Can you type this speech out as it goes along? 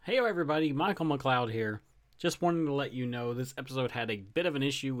Hey everybody, Michael McLeod here. Just wanted to let you know this episode had a bit of an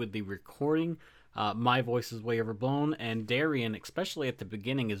issue with the recording. My voice is way overblown, and Darian, especially at the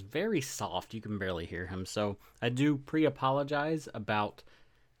beginning, is very soft. You can barely hear him. So I do pre-apologize about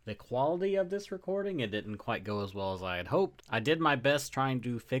the quality of this recording. It didn't quite go as well as I had hoped. I did my best trying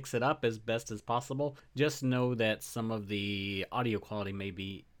to fix it up as best as possible. Just know that some of the audio quality may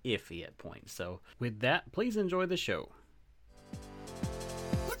be iffy at points. So with that, please enjoy the show.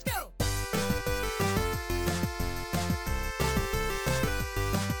 Let's go!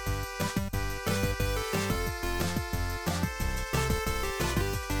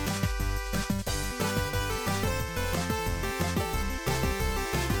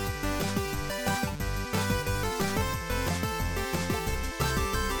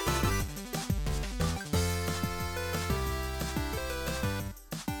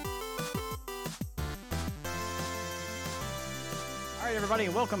 Alright everybody,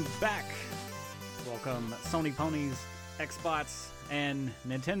 welcome back. Welcome Sony Ponies, Xbox, and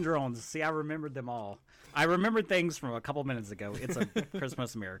Nintendrones. See, I remembered them all. I remembered things from a couple minutes ago. It's a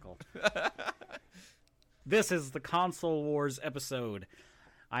Christmas miracle. This is the Console Wars episode.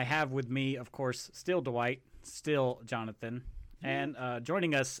 I have with me, of course, still Dwight, still Jonathan, and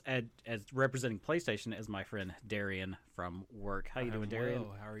joining us as representing PlayStation is my friend Darian from work. How you doing, Darian?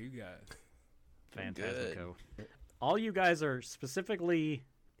 How are you guys? Fantastico. All you guys are specifically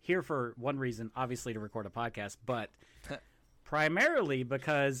here for one reason, obviously to record a podcast, but primarily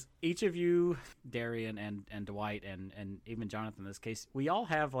because each of you, Darian and Dwight and even Jonathan in this case, we all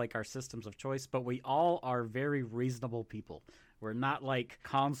have like our systems of choice, but we all are very reasonable people. We're not like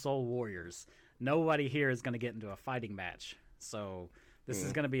console warriors. Nobody here is going to get into a fighting match. So this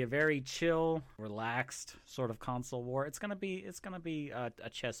is going to be a very chill, relaxed sort of console war. It's going to be a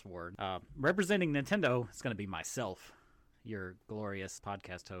chess war. Representing Nintendo is going to be myself, your glorious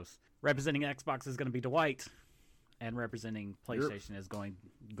podcast host. Representing Xbox is going to be Dwight, and representing PlayStation is going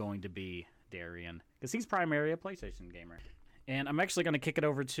to be Darian, because he's primarily a PlayStation gamer. And I'm actually going to kick it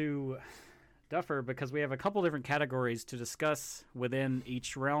over to Duffer because we have a couple different categories to discuss within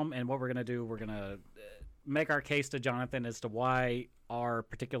each realm. And what we're going to do, we're going to make our case to Jonathan as to why our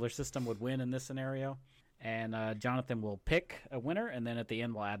particular system would win in this scenario. And Jonathan will pick a winner, and then at the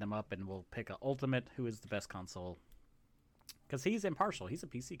end we'll add them up and we'll pick an ultimate who is the best console. Because he's impartial. He's a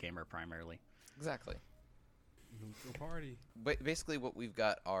PC gamer primarily. Exactly. Neutral party. Basically, what we've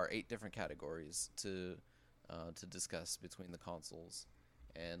got are 8 different categories to discuss between the consoles,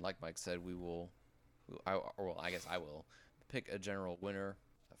 and like Mike said, I guess I will pick a general winner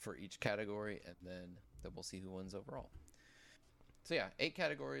for each category, and then we'll see who wins overall. So yeah, 8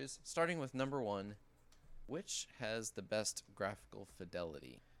 categories, starting with number 1, which has the best graphical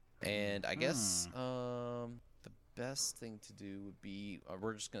fidelity? And I guess the best thing to do would be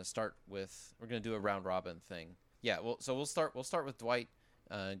we're gonna do a round robin thing. Yeah, we'll start with Dwight,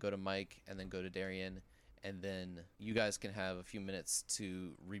 go to Mike, and then go to Darian, and then you guys can have a few minutes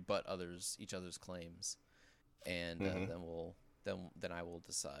to rebut each other's claims, and then I will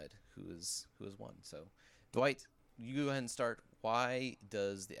decide who is won. So, Dwight, you go ahead and start. Why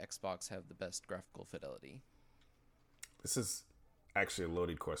does the Xbox have the best graphical fidelity? This is actually a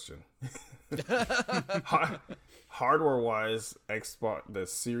loaded question. Hardware-wise, Xbox, the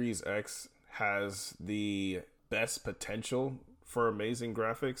Series X has the best potential for amazing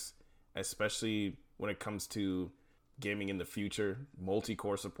graphics, especially when it comes to gaming in the future,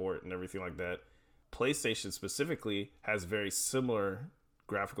 multi-core support and everything like that. PlayStation specifically has very similar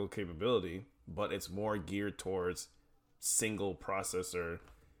graphical capability, but it's more geared towards single processor,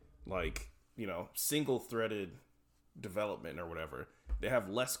 like, single threaded development or whatever. They have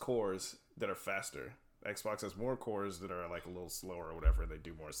less cores that are faster. Xbox has more cores that are like a little slower or whatever. They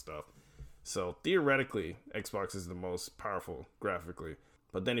do more stuff. So theoretically, Xbox is the most powerful graphically.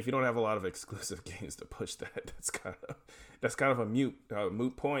 But then if you don't have a lot of exclusive games to push that, that's kind of a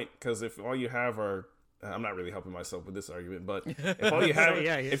moot point. Because if all you have are, I'm not really helping myself with this argument, but if all you have,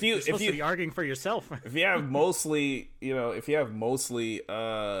 if you be arguing for yourself, if you have mostly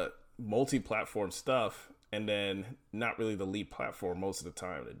multi-platform stuff, and then not really the lead platform most of the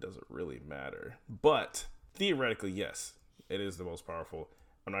time, it doesn't really matter. But theoretically, yes, it is the most powerful.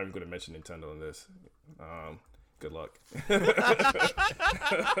 I'm not even going to mention Nintendo in this. Good luck.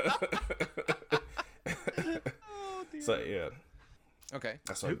 So yeah. Okay.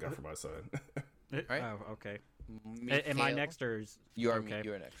 That's all I got for my side. Right. Oh, okay. Am I next or is... You are. Okay.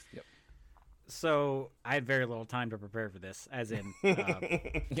 You are next. Yep. So I had very little time to prepare for this, as in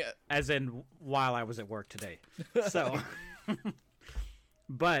while I was at work today. So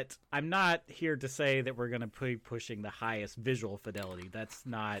But I'm not here to say that we're going to be pushing the highest visual fidelity. That's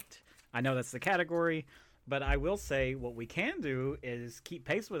not. I know that's the category, but I will say what we can do is keep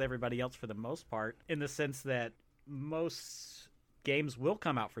pace with everybody else for the most part, in the sense that most games will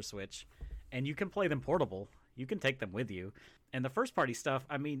come out for Switch, and you can play them portable. You can take them with you. And the first party stuff,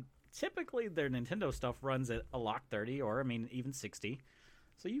 I mean, typically their Nintendo stuff runs at a lock 30 or, I mean, even 60.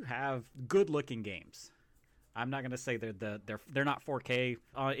 So you have good looking games. I'm not going to say they're not 4K.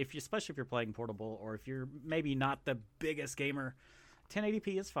 Especially if you're playing portable, or if you're maybe not the biggest gamer,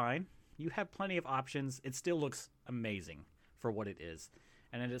 1080p is fine. You have plenty of options. It still looks amazing for what it is.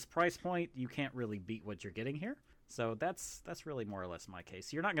 And at its price point, you can't really beat what you're getting here. So that's really more or less my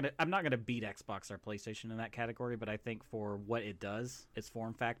case. I'm not gonna beat Xbox or PlayStation in that category, but I think for what it does, its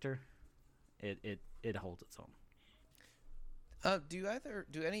form factor, it holds its own. Do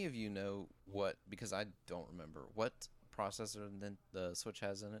any of you know what? Because I don't remember what processor the Switch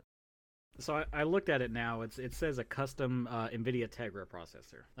has in it. So I looked at it now. It says a custom NVIDIA Tegra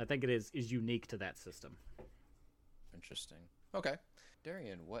processor. I think it is unique to that system. Interesting. Okay,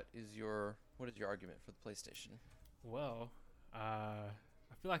 Darian, what is your argument for the PlayStation? Well, I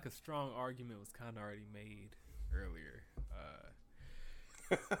feel like a strong argument was kind of already made earlier.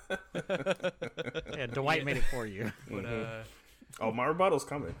 Yeah, Dwight made it for you. But oh, my rebuttal's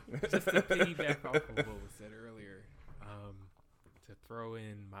coming. just to piggyback off of what was said earlier, to throw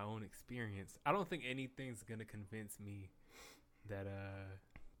in my own experience, I don't think anything's gonna convince me that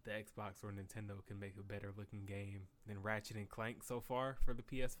the Xbox or Nintendo can make a better looking game than Ratchet and Clank so far for the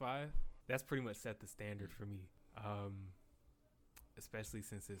PS5. That's pretty much set the standard for me. Especially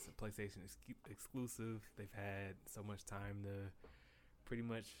since it's a PlayStation exclusive. They've had so much time to pretty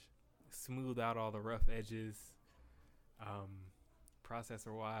much smooth out all the rough edges.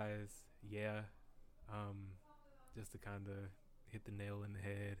 Processor wise, yeah. Just to kind of hit the nail in the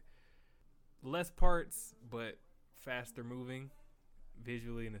head. Less parts, but faster moving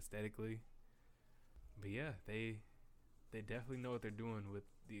visually and aesthetically. But yeah, they definitely know what they're doing with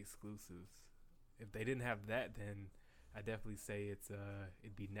the exclusives. If they didn't have that, then I definitely say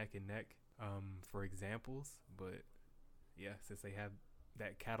it'd be neck and neck for examples. But yeah, since they have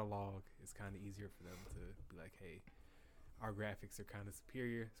that catalog, it's kind of easier for them to be like, hey, our graphics are kind of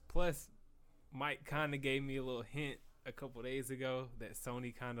superior. Plus, Mike kind of gave me a little hint a couple days ago that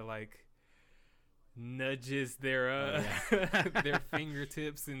Sony kind of like nudges their their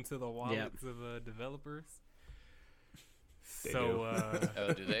fingertips into the wallets of developers. They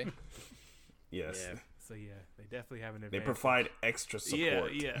Oh, do they? Yes. Yeah. So yeah, they definitely have an They advantage. provide extra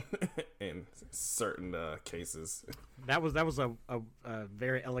support. Yeah. In certain cases. That was a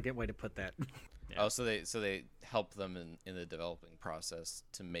very elegant way to put that. Yeah. Oh, so they help them in the developing process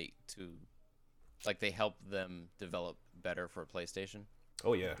they help them develop better for PlayStation.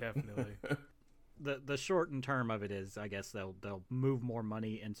 Oh yeah, Definitely. The shortened term of it is, I guess they'll move more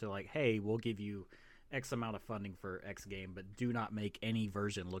money into like, hey, we'll give you X amount of funding for X game, but do not make any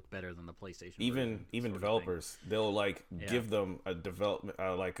version look better than the PlayStation. Even developers, they'll give them a development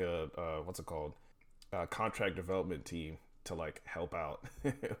what's it called, contract development team to like help out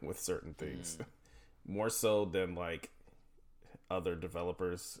with certain things, more so than like other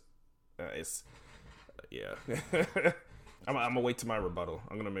developers. I'm gonna wait to my rebuttal.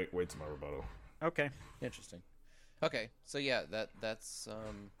 Wait to my rebuttal. Okay. Interesting. Okay, so yeah, that's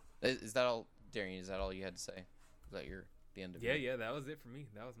is that all, Darian? Is that all you had to say? Is that the end of it? Yeah, that was it for me.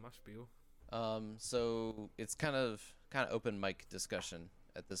 That was my spiel. So it's kind of open mic discussion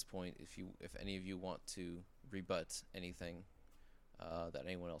at this point. If any of you want to rebut anything that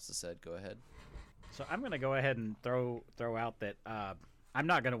anyone else has said, go ahead. So I'm gonna go ahead and throw out that I'm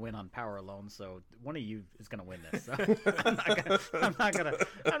not gonna win on power alone. So one of you is gonna win this. So I'm not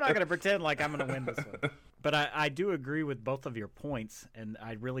gonna pretend like I'm gonna win this one. But I do agree with both of your points, and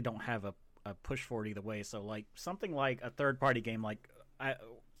I really don't have a push for it either way. So like something like a third party game, like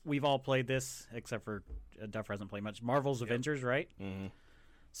we've all played this except for Duffer hasn't played much. Marvel's Avengers, right? Mm-hmm.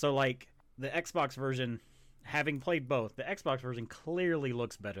 So like the Xbox version, having played both, the Xbox version clearly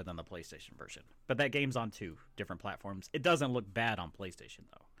looks better than the PlayStation version. But that game's on 2 different platforms. It doesn't look bad on PlayStation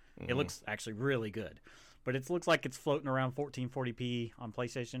though. Mm-hmm. It looks actually really good. But it looks like it's floating around 1440p on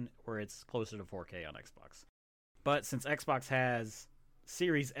PlayStation, where it's closer to 4K on Xbox. But since Xbox has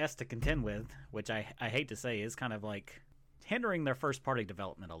Series S to contend with, which I hate to say is kind of like hindering their first party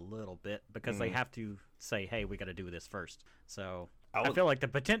development a little bit, because they have to say, hey, we got to do this first. So I feel like the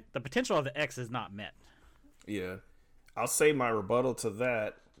potential of the X is not met. Yeah, I'll say my rebuttal to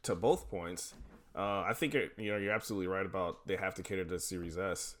that, to both points. I think you're absolutely right about they have to cater to Series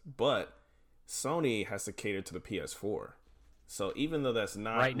S, but Sony has to cater to the PS4. So even though that's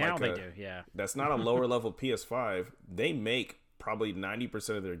not Right now like they do, yeah. that's not a lower level PS5, they make probably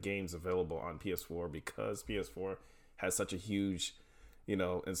 90% of their games available on PS4 because PS4 has such a huge,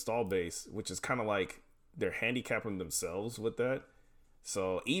 install base, which is kind of like they're handicapping themselves with that.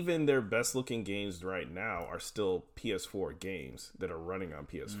 So even their best looking games right now are still PS4 games that are running on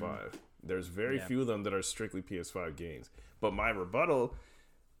PS5. There's very few of them that are strictly PS5 games. But my rebuttal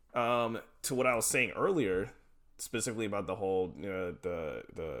to what I was saying earlier, specifically about the whole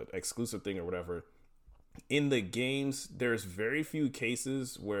the exclusive thing or whatever, in the games, there's very few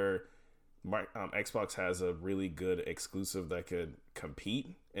cases where Xbox has a really good exclusive that could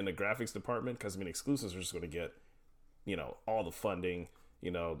compete in the graphics department. Because exclusives are just going to get all the funding,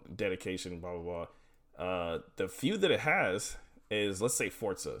 dedication, blah blah blah. The few that it has is, let's say,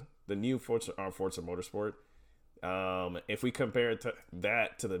 Forza, the new Forza Motorsport. If we compare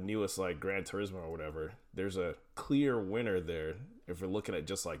that to the newest like Gran Turismo or whatever, there's a clear winner there if we're looking at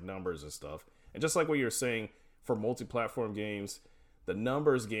just like numbers and stuff. And just like what you're saying, for multi-platform games, the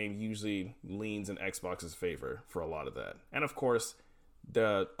numbers game usually leans in Xbox's favor for a lot of that. And of course,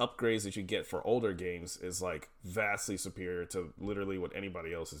 the upgrades that you get for older games is like vastly superior to literally what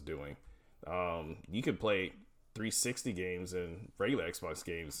anybody else is doing. You could play 360 games and regular Xbox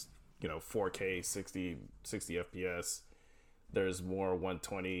games, 4K, 60 FPS. There's more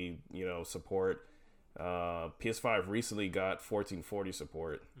 120, support. PS5 recently got 1440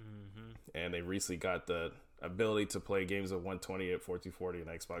 support, and they recently got the ability to play games at 120 at 1440, and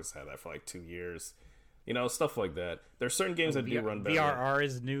Xbox had that for like 2 years. Stuff like that. There's certain games that do run better. VRR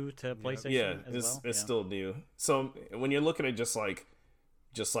is new to PlayStation. Yeah, it's still new. So when you're looking at just like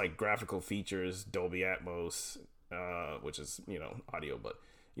graphical features, Dolby Atmos, which is audio, but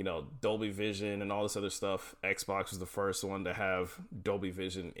Dolby Vision and all this other stuff. Xbox was the first one to have Dolby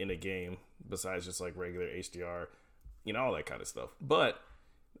Vision in a game, besides just like regular HDR, all that kind of stuff. But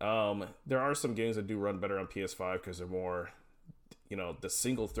there are some games that do run better on PS5 because they're more, the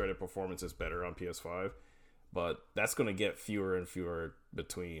single-threaded performance is better on PS5. But that's going to get fewer and fewer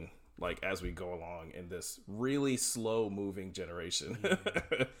between, like, as we go along in this really slow-moving generation.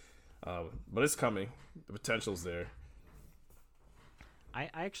 But it's coming. The potential's there. I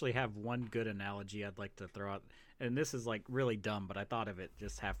actually have one good analogy I'd like to throw out, and this is like really dumb, but I thought of it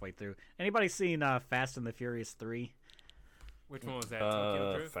just halfway through. Anybody seen Fast and the Furious 3? Which one was that?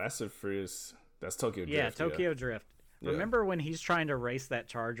 Tokyo Drift? Fast and Furious. That's Tokyo Drift. Yeah, Tokyo Drift. Yeah. Remember when he's trying to race that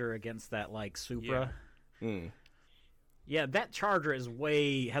Charger against that like Supra? Yeah, yeah, that Charger has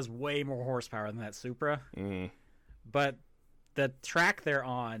way more horsepower than that Supra. But the track they're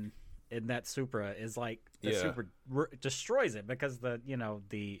on in that Supra is like the Supra destroys it because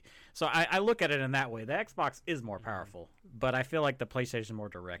so I look at it in that way. The Xbox is more powerful, but I feel like the PlayStation is more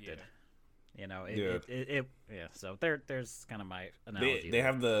directed. So there's kind of my analogy.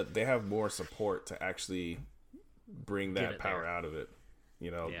 They have more support to actually bring that power out of it.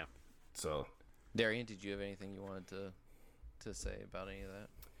 Yeah. So, Darian, did you have anything you wanted to say about any of that?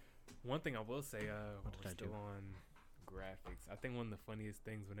 One thing I will say, we're still on graphics. I think one of the funniest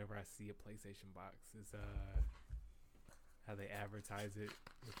things whenever I see a PlayStation box is how they advertise it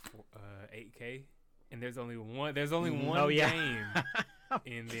with 8K, and there's only one game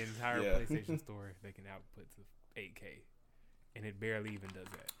in the entire PlayStation store that can output to 8K, and it barely even does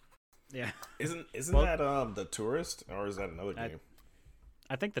that. Yeah, isn't that The Tourist, or is that another game?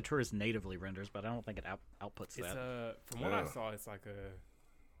 I think The Tourist natively renders, but I don't think it outputs that. From what I saw, it's like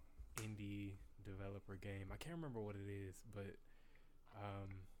a indie developer game. I can't remember what it is, but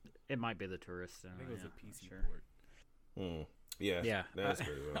it might be The Tourist. I think it was a PC port. Yeah, that's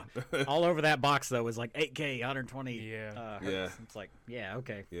very well. All over that box though was like 8K, 120. Yeah, It's like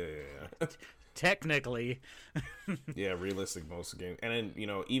okay. Yeah. Technically. Yeah, realistic most of the game, and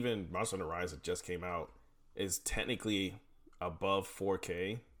then even Monster Hunter Rise that just came out is technically above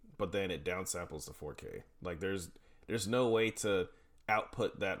 4K, but then it downsamples to 4K. Like there's no way to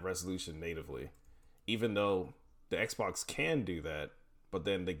output that resolution natively, even though the Xbox can do that, but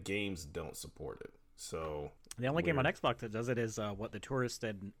then the games don't support it. So the only game on Xbox that does it is The Tourist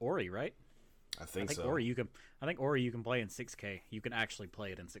and Ori, right? I think so. Ori you can play in 6K. You can actually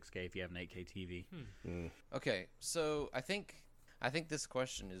play it in 6K if you have an 8K TV. Okay, so I think this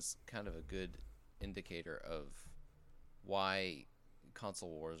question is kind of a good indicator of why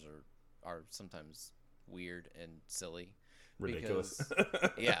console wars are sometimes weird and silly. Ridiculous.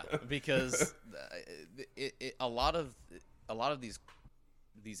 Because a lot of these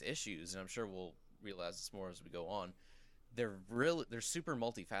issues, and I'm sure we'll realize this more as we go on, they're super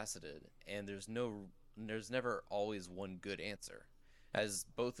multifaceted, and there's never always one good answer. As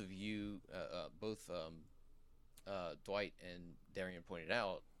both of you, Dwight and Darian pointed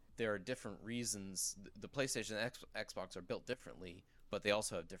out, there are different reasons. The PlayStation and Xbox are built differently, but they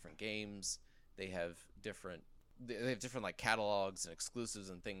also have different games. They have different like catalogs and exclusives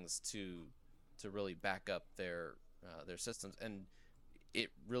and things to really back up their systems, and it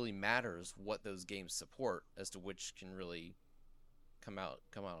really matters what those games support as to which can really come out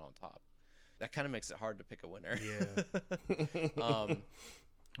on top. That kind of makes it hard to pick a winner. Yeah.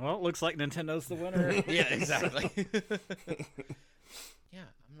 Well, it looks like Nintendo's the winner. Yeah, exactly. Yeah,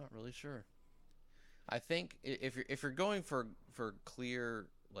 I'm not really sure. I think if you're going for clear,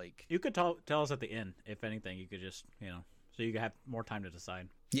 like, You could tell us at the end, if anything. You could just, so you could have more time to decide.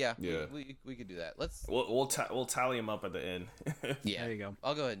 yeah. We could do that. We'll tally them up at the end. Yeah, There you go.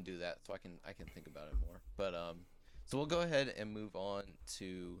 I'll go ahead and do that so I can think about it more. But so we'll go ahead and move on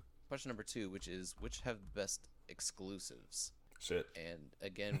to question number 2, which is which have the best exclusives. Shit. And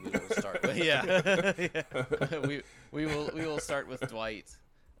again, we will start with we will start with Dwight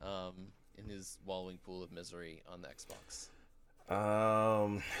in his wallowing pool of misery on the Xbox.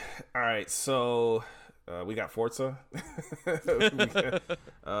 All right, so we got Forza.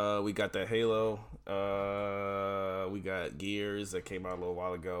 We got that Halo. We got Gears that came out a little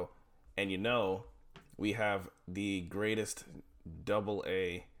while ago, and we have the greatest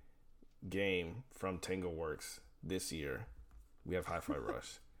AA game from TangleWorks this year. We have Hi-Fi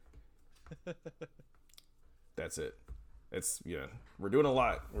Rush. That's it. We're doing a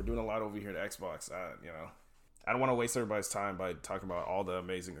lot. We're doing a lot over here at Xbox. I don't want to waste everybody's time by talking about all the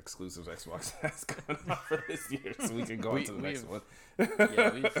amazing exclusives Xbox has coming out for this year, so we can go on to the next one.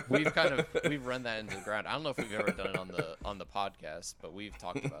 Yeah, we've run that into the ground. I don't know if we've ever done it on the podcast, but we've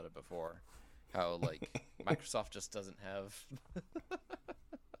talked about it before. How like Microsoft just doesn't have.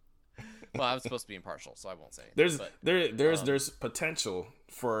 Well, I was supposed to be impartial, so I won't say anything. There's potential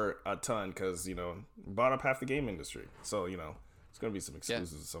for a ton because bought up half the game industry, so it's gonna be some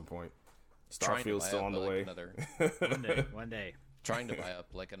exclusives at some point. Starfield's still on the way. One day. Trying to buy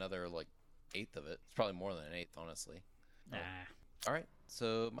up like another like eighth of it. It's probably more than an eighth, honestly. Nah. All right,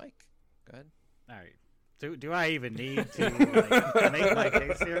 so Mike, go ahead. All right. Do I even need to make my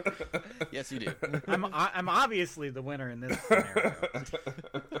case here? Yes, you do. I'm obviously the winner in this scenario.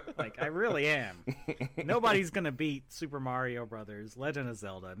 I really am. Nobody's gonna beat Super Mario Brothers, Legend of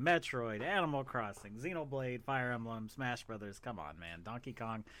Zelda, Metroid, Animal Crossing, Xenoblade, Fire Emblem, Smash Brothers. Come on, man, Donkey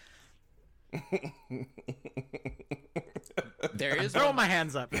Kong. There is Throw my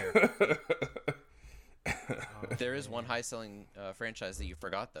hands up here. There is one high-selling franchise that you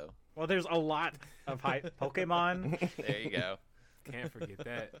forgot, though. Well, there's a lot of Pokemon. There you go. Can't forget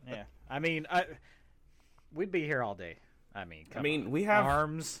that. Yeah, I mean, we'd be here all day. We have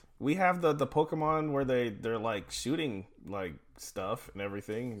ARMS. We have the Pokemon where they're like shooting like stuff and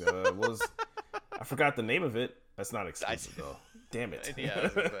everything. I forgot the name of it. That's not exclusive though. Damn it. Yeah.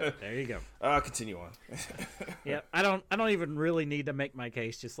 There you go. Continue on. Yeah, I don't even really need to make my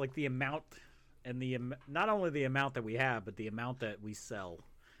case. Just like the amount and not only the amount that we have, but the amount that we sell,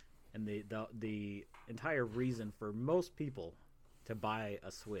 and the entire reason for most people to buy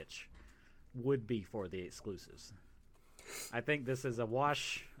a Switch would be for the exclusives. I think this is a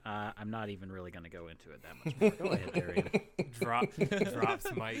wash. I'm not even really going to go into it that much more. Go ahead, Darian.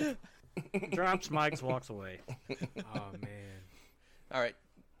 Drops Mike. Drops Mike's, walks away. Oh man. All right,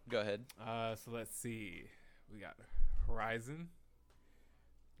 go ahead. So let's see. We got Horizon,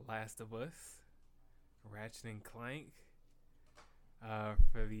 Last of Us, Ratchet and Clank.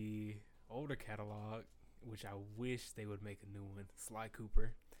 For the older catalog, which I wish they would make a new one, Sly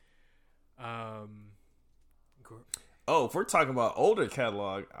Cooper. If we're talking about older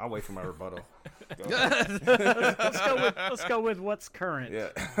catalog, I'll wait for my rebuttal. Let's go with what's current. Yeah.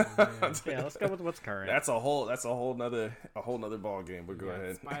 Yeah, let's go with what's current. That's a whole nother ball game. But go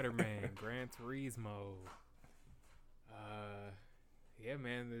ahead. Spider-Man, Gran Turismo. Yeah,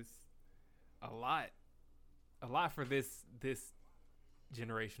 man, there's a lot for this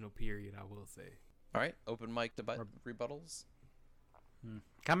generational period, I will say. All right, open mic to rebuttals.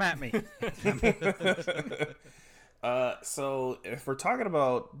 Come at me. So if we're talking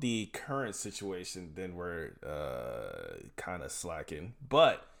about the current situation, then we're kind of slacking.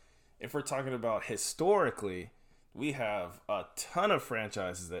 But if we're talking about historically, we have a ton of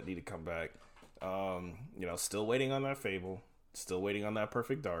franchises that need to come back. Still waiting on that Fable, still waiting on that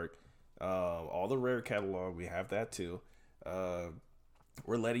Perfect Dark. All the Rare catalog, we have that too.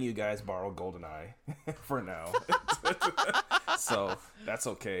 We're letting you guys borrow GoldenEye for now. So that's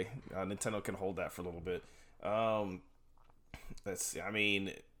okay. Nintendo can hold that for a little bit. Let's see. I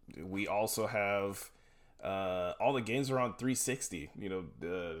mean, we also have All the games are on 360. You know,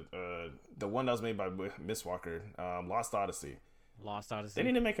 the one that was made by Mistwalker, Lost Odyssey. Lost Odyssey. They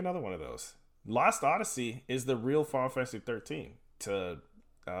need to make another one of those. Lost Odyssey is the real Final Fantasy 13 to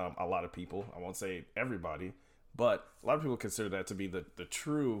a lot of people. I won't say everybody, but a lot of people consider that to be the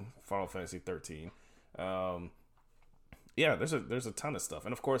true Final Fantasy 13. Yeah, there's a ton of stuff,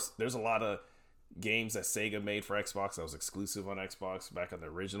 and of course, there's a lot of games that Sega made for Xbox that was exclusive on Xbox back on the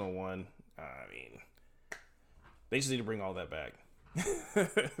original one. I mean, they just need to bring all that back.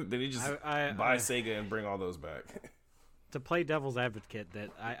 They need to just buy Sega and bring all those back. To play devil's advocate,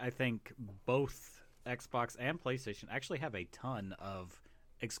 that I think both Xbox and PlayStation actually have a ton of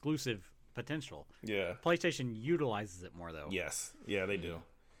exclusive potential. Yeah. PlayStation utilizes it more, though. Yes. Yeah, they do.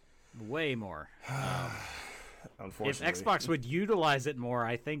 Way more. Unfortunately. If Xbox would utilize it more,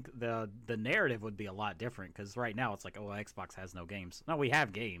 I think the narrative would be a lot different. Because right now it's like, oh, Xbox has no games. No, we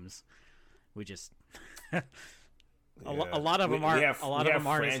have games. We just a lot of them aren't. A lot of them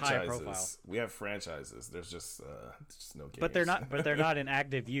aren't as high profile. We have franchises. There's just no games. But they're not in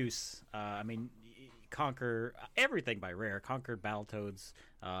active use. I mean, Conquer everything by Rare. Conquered Battletoads,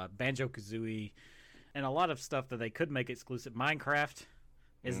 Banjo-Kazooie, and a lot of stuff that they could make exclusive. Minecraft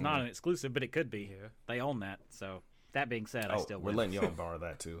is not an exclusive, but it could be. Yeah. They own that. So that being said, I still we're win. letting y'all borrow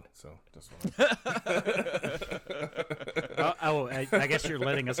that too. So just I guess you're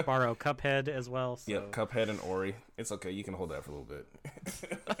letting us borrow Cuphead as well. So. Yep, Cuphead and Ori. It's okay. You can hold that for a little bit.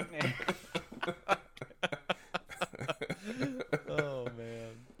 Oh man.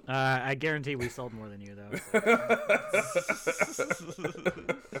 I guarantee we sold more than you, though.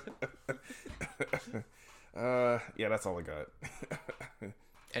 Yeah, that's all I got.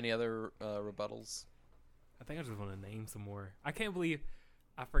 Any other rebuttals? I think I just want to name some more. I can't believe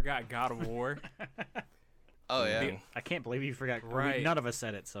I forgot God of War. Oh yeah. I can't believe you forgot. Right. None of us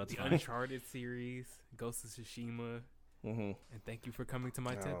said it, so it's The fine. Uncharted series, Ghost of Tsushima, and thank you for coming to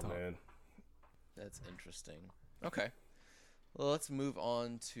my TED Talk. Man. That's interesting. Okay. Well, let's move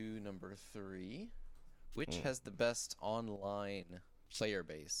on to number 3. Which has the best online player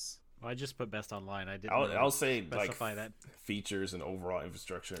base? Well, I just put best online. I didn't. I'll say specify like that. features and overall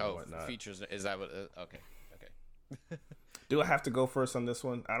infrastructure and whatnot. Features. Is that what? Okay. Do I have to go first on this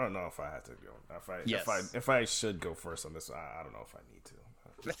one? I don't know if I have to go. If I should go first on this one, I don't know if I need to.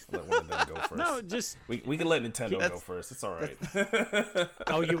 Let one of them go first. No, just we can let Nintendo go first. It's all right.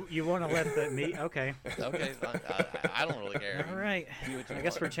 oh, you want to let me? Okay. Okay. I don't really care. All right. Do what you I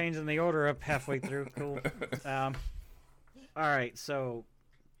guess want. we're changing the order up halfway through. Cool. All right. So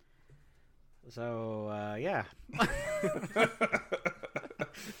yeah.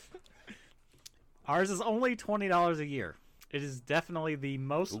 Ours is only $20 a year. It is definitely the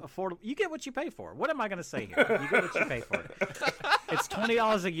most affordable. You get what you pay for. What am I going to say here? You get what you pay for. It's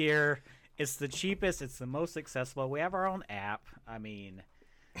 $20 a year. It's the cheapest. It's the most accessible. We have our own app. I mean,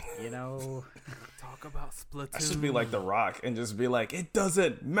 you know. Talk about Splatoon. I should be like The Rock and just be like, it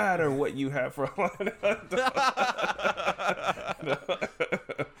doesn't matter what you have for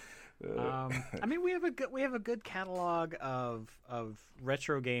I mean, we have a good catalog of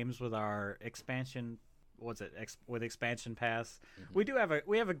retro games with our expansion. With expansion pass? Mm-hmm.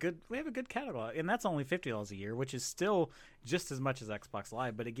 We have a good catalog, and that's only $50 a year, which is still just as much as Xbox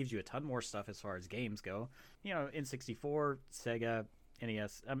Live, but it gives you a ton more stuff as far as games go. You know, N64, Sega,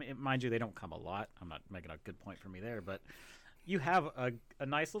 NES. I mean, mind you, they don't come a lot. I'm not making a good point for me there, but you have a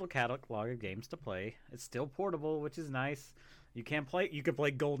nice little catalog of games to play. It's still portable, which is nice. You can play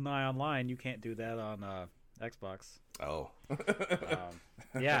GoldenEye online. You can't do that on Xbox. Oh.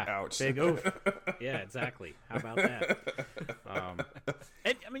 Yeah. Ouch. Big oof. Yeah, exactly. How about that?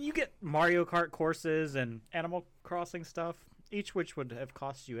 And, I mean, you get Mario Kart courses and Animal Crossing stuff, each which would have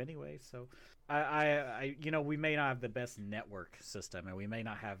cost you anyway. So, I we may not have the best network system, and we may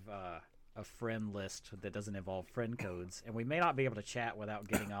not have a friend list that doesn't involve friend codes, and we may not be able to chat without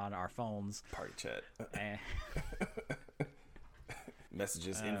getting on our phones. Party chat. And,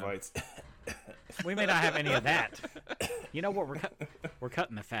 Messages, invites. we may not have any of that. You know what? We're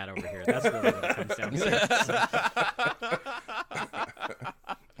cutting the fat over here. That's really what it comes down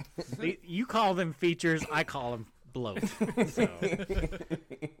to. You call them features. I call them bloat. So.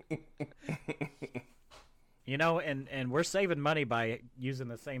 You know, and we're saving money by using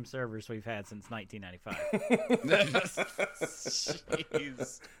the same servers we've had since 1995.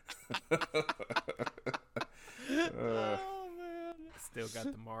 Jeez. Still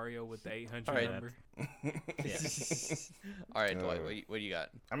got the Mario with the 800 All right. number. Yeah. All right, Dwight. What do you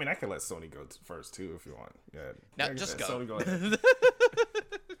got? I mean, I can let Sony go first too if you want. Yeah. No, Like I just said, go. Sony, go ahead.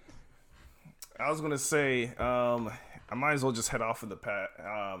 I was gonna say, I might as well just head this off of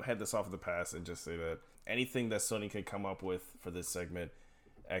the past and just say that anything that Sony can come up with for this segment,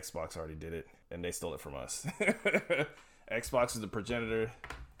 Xbox already did it, and they stole it from us. Xbox is the progenitor.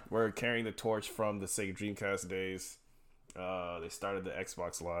 We're carrying the torch from the Sega Dreamcast days. They started the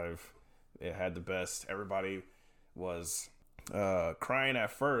Xbox Live. It had the best. Everybody was crying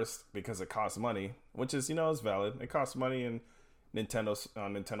at first because it cost money, which is, is valid. It costs money, and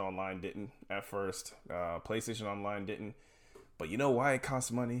Nintendo Online didn't at first. PlayStation Online didn't. But you know why it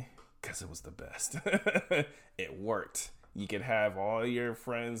cost money? Because it was the best. It worked. You could have all your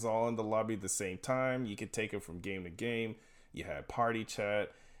friends all in the lobby at the same time. You could take it from game to game. You had party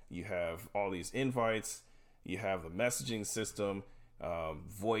chat. You have all these invites. You have the messaging system,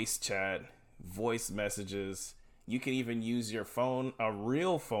 voice chat, voice messages. You can even use your phone, a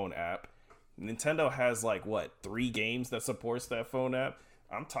real phone app. Nintendo has 3 games that supports that phone app.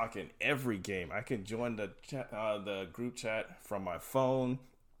 I'm talking every game. I can join the group chat from my phone.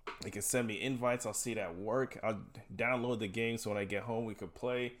 They can send me invites. I'll see it at work. I'll download the game so when I get home we could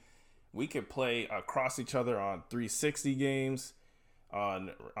play. We could play across each other on 360 games.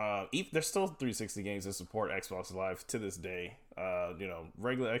 There's still 360 games that support Xbox Live to this day.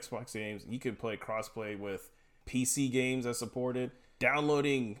 Regular Xbox games. You can play crossplay with PC games that support it.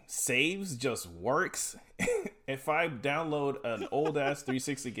 Downloading saves just works. If I download an old ass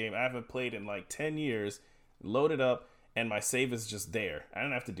 360 game I haven't played in 10 years, load it up, and my save is just there. I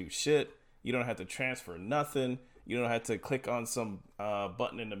don't have to do shit. You don't have to transfer nothing. You don't have to click on some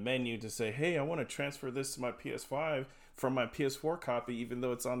button in the menu to say, hey, I want to transfer this to my PS5 from my PS4 copy, even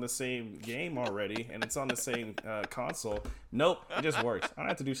though it's on the same game already and it's on the same console. Nope, it just works. I don't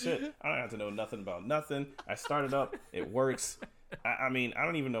have to do shit. I don't have to know nothing about nothing. I start it up. It works. I mean, I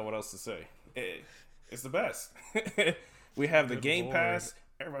don't even know what else to say. It's the best. We have the Game Pass.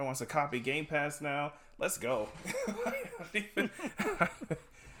 Everybody wants to copy Game Pass now. Let's go. But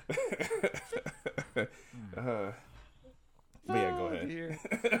yeah, go ahead.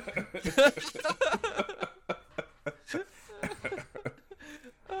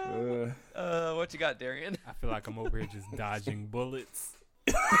 What you got, Darian? I feel like I'm over here just dodging bullets.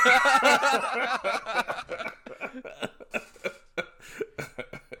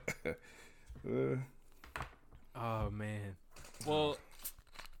 Oh man. Well,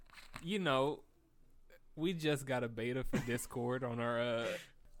 we just got a beta for Discord on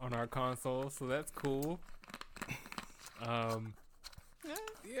our console, so that's cool. Yeah,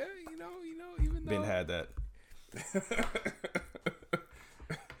 even though Been had that.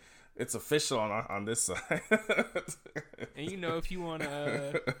 It's official on this side. And if you want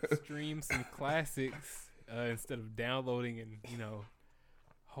to stream some classics instead of downloading and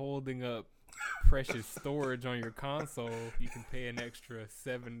holding up precious storage on your console, you can pay an extra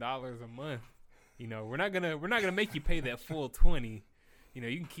 $7 a month. We're not gonna make you pay that full $20. You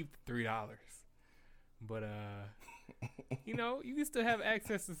can keep the $3, but you can still have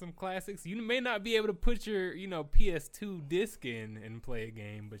access to some classics. You may not be able to put your PS2 disc in and play a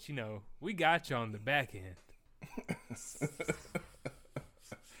game, but we got you on the back end.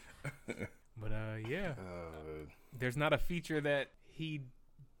 But yeah, there's not a feature that he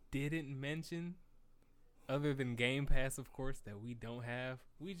didn't mention other than Game Pass, of course, that we don't have.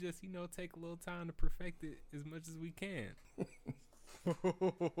 We just take a little time to perfect it as much as we can.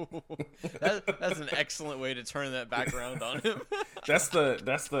 That's an excellent way to turn that back around on him. That's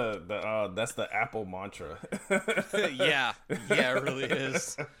the Apple mantra. Yeah, it really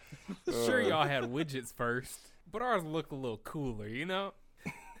is. Sure, y'all had widgets first, but ours look a little cooler,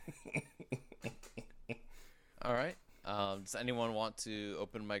 All right. Does anyone want to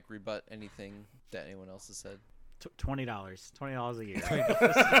open mic rebut anything that anyone else has said? $20 a year.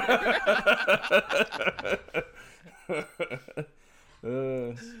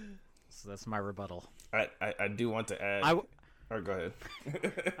 So that's my rebuttal. I do want to add. Go ahead.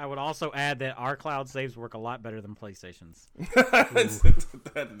 I would also add that our cloud saves work a lot better than PlayStation's.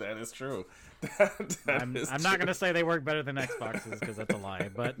 That is true. I'm not going to say they work better than Xbox's because that's a lie,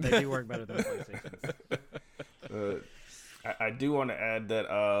 but they do work better than PlayStation's. I do want to add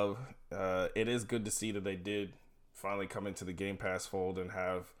that it is good to see that they did finally come into the Game Pass fold and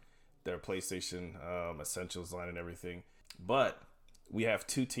have their PlayStation Essentials line and everything. But we have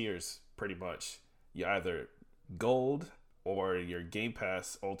 2 tiers pretty much. You either Gold or your Game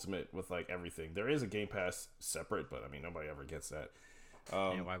Pass Ultimate with everything. There is a Game Pass separate, but nobody ever gets that.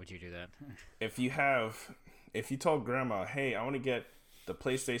 Why would you do that? If you told grandma, hey, I want to get the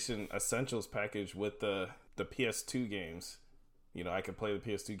PlayStation Essentials package with the PS2 games, I can play the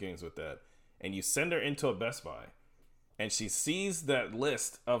PS2 games with that, and you send her into a Best Buy, and she sees that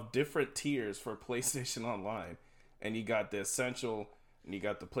list of different tiers for PlayStation Online, and you got the Essential, and you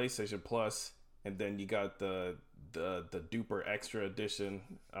got the PlayStation Plus, and then you got the duper extra edition.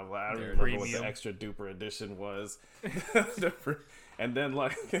 I don't remember what the extra duper edition was. And then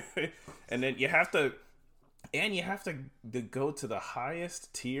and then you have to go to the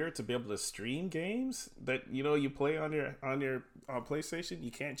highest tier to be able to stream games that you play on your PlayStation.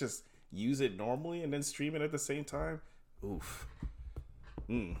 You can't just use it normally and then stream it at the same time. Oof.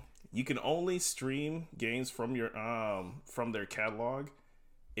 You can only stream games from your from their catalog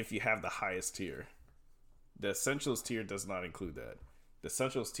if you have the highest tier. The Essentials tier does not include that. The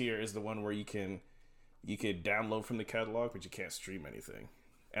Essentials tier is the one where you can download from the catalog, but you can't stream anything.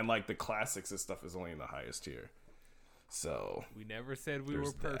 And like the classics and stuff is only in the highest tier. So we never said we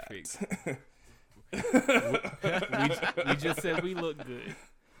were perfect. we just said we look good.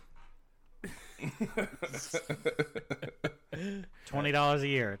 $20 a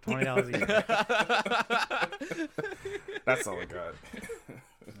year. $20 a year. That's all I got.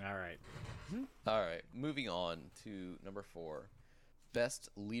 All right. Moving on to number 4, best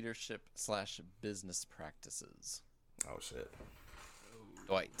leadership / business practices. Oh shit.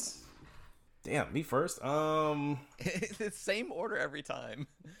 Dwight. Damn, me first. It's the same order every time.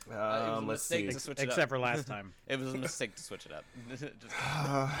 Let's see. Except for last time. It was a mistake to switch it up.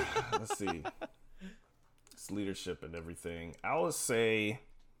 Let's see. It's leadership and everything. I would say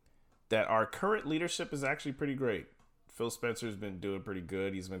that our current leadership is actually pretty great. Phil Spencer's been doing pretty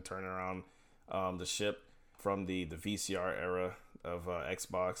good. He's been turning around the ship from the VCR era of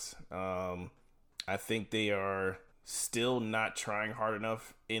Xbox. I think they are still not trying hard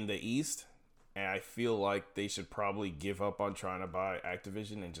enough in the East. And I feel like they should probably give up on trying to buy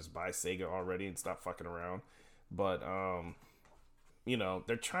Activision and just buy Sega already and stop fucking around. But,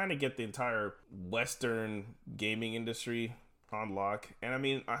 they're trying to get the entire Western gaming industry on lock. And I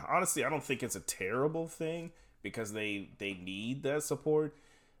mean, honestly, I don't think it's a terrible thing because they need that support.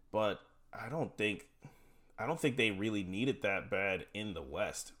 But I don't think they really need it that bad in the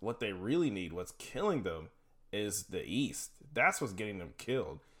West. What they really need, what's killing them, is the East. That's what's getting them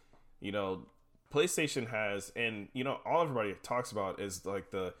killed. PlayStation has, and all everybody talks about is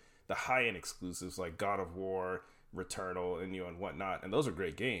like the high-end exclusives like God of War, Returnal, and and whatnot, and those are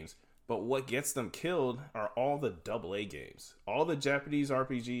great games. But what gets them killed are all the AA games, all the Japanese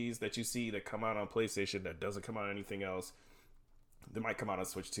RPGs that you see that come out on PlayStation that doesn't come out on anything else. They might come out on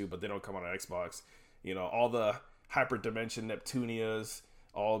Switch too, but they don't come out on Xbox. All the Hyperdimension Neptunias,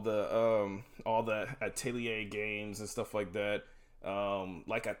 all the Atelier games and stuff like that.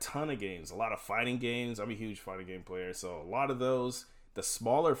 Like a ton of games, a lot of fighting games. I'm a huge fighting game player, so a lot of those, the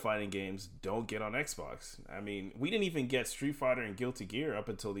smaller fighting games, don't get on Xbox. I mean, we didn't even get Street Fighter and Guilty Gear up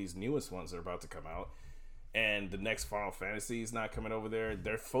until these newest ones are about to come out, and the next Final Fantasy is not coming over there.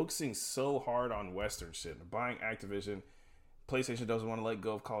 They're focusing so hard on Western shit. They're buying Activision. PlayStation doesn't want to let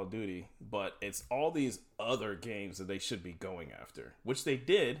go of Call of Duty, but it's all these other games that they should be going after, which they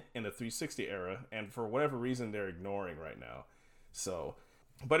did in the 360 era, and for whatever reason they're ignoring right now. So,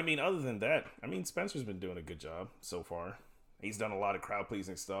 but I mean, other than that, I mean, Spencer's been doing a good job so far. He's done a lot of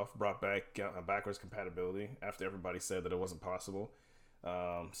crowd-pleasing stuff, brought back backwards compatibility after everybody said that it wasn't possible.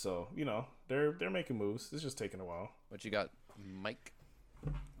 So, they're making moves. It's just taking a while. What you got, Mike?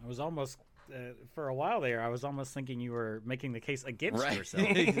 I was almost, for a while there, I was almost thinking you were making the case against yourself.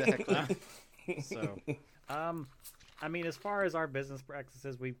 Exactly. So, I mean, as far as our business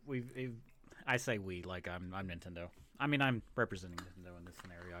practices, I say we, like I'm Nintendo. I mean, I'm representing Nintendo in this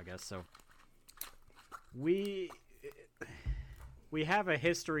scenario, I guess. So we have a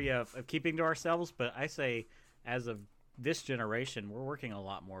history of keeping to ourselves, but I say as of this generation, we're working a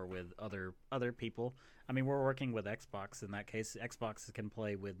lot more with other people. I mean, we're working with Xbox in that case. Xbox can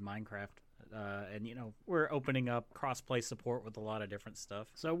play with Minecraft, and we're opening up cross-play support with a lot of different stuff.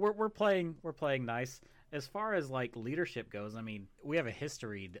 So we're playing nice. As far as like leadership goes, I mean, we have a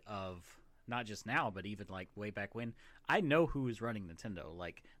history of. Not just now, but even like way back when. I know who is running Nintendo.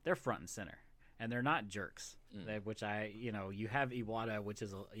 Like, they're front and center, and they're not jerks. Which you have Iwata, which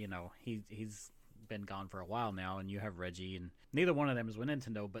is he's been gone for a while now, and you have Reggie, and neither one of them is with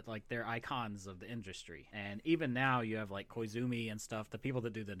Nintendo, but like they're icons of the industry. And even now, you have like Koizumi and stuff. The people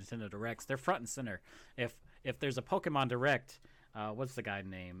that do the Nintendo Directs, they're front and center. If there's a Pokemon Direct, what's the guy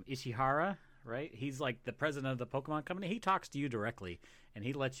name? Ishihara. Right? He's like the president of the Pokemon company. He talks to you directly, and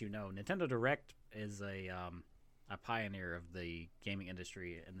he lets you know. Nintendo Direct is a pioneer of the gaming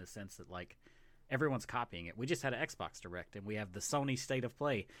industry in the sense that, like, everyone's copying it. We just had an Xbox Direct, and we have the Sony State of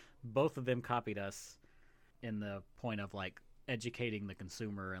Play. Both of them copied us in the point of, like, educating the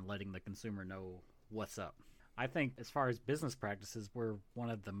consumer and letting the consumer know what's up. I think as far as business practices, we're one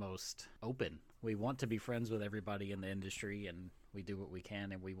of the most open. We want to be friends with everybody in the industry, and we do what we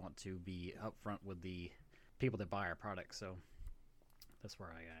can, and we want to be upfront with the people that buy our products. So that's where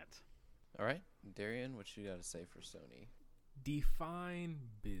I at. All right, Darian, what you got to say for Sony? Define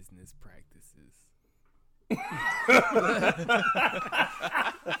business practices.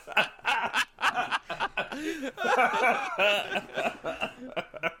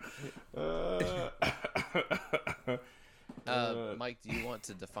 Mike, do you want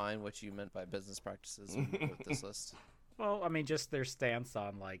to define what you meant by business practices with this list? Well, I mean, just their stance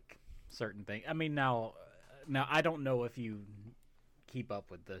on like certain things. I mean, now I don't know if you keep up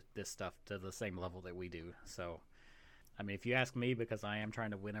with this stuff to the same level that we do. So, I mean, if you ask me, because I am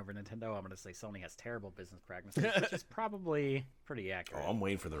trying to win over Nintendo, I'm going to say Sony has terrible business practices, which is probably pretty accurate. Oh, I'm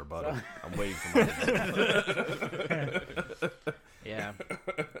waiting for the rebuttal. I'm waiting for my rebuttal. Yeah,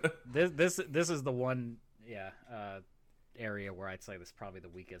 this is the one area where I'd say this is probably the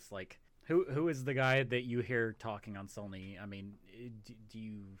weakest. Like, who is the guy that you hear talking on Sony? I mean, do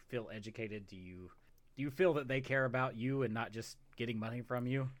you feel educated? Do you feel that they care about you and not just getting money from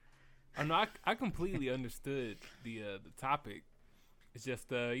you? Oh, no, I completely understood the topic. It's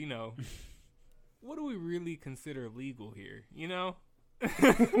just you know, what do we really consider legal here? You know.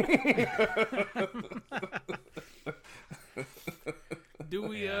 Do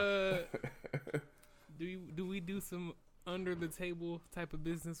we do we do some under the table type of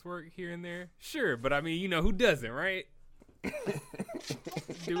business work here and there? Sure, but I mean, you know, who doesn't, right?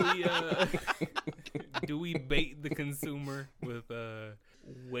 Do we bait the consumer with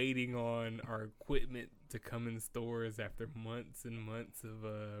waiting on our equipment to come in stores after months and months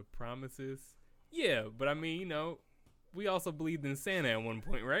of promises? Yeah, but I mean, you know, we also believed in Santa at one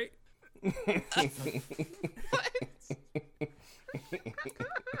point, right?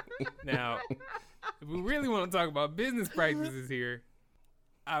 Now, if we really want to talk about business practices here,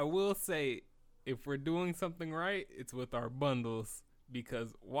 I will say, if we're doing something right, it's with our bundles.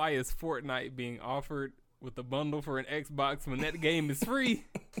 Because why is Fortnite being offered with a bundle for an Xbox when that game is free?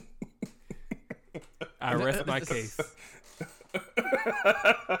 I rest my case.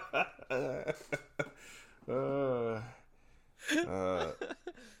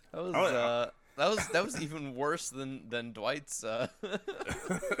 That was even worse than Dwight's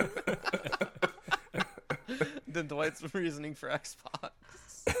than Dwight's reasoning for Xbox.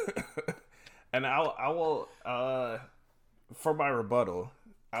 And I will for my rebuttal,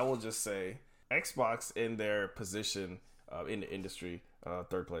 I will just say Xbox in their position in the industry,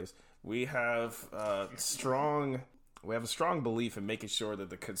 third place. We have a strong belief in making sure that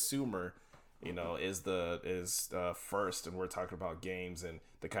the consumer, you know, is first, and we're talking about games and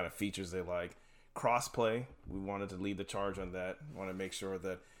the kind of features they like. Crossplay, we wanted to lead the charge on that. We want to make sure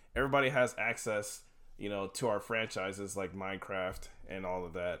that everybody has access, you know, to our franchises like Minecraft and all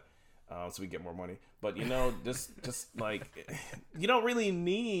of that, so we get more money. But you know, just like, you don't really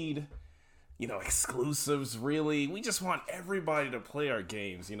need, you know, exclusives. Really, we just want everybody to play our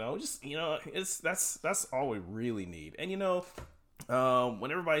games. You know, just, you know, that's all we really need. And you know,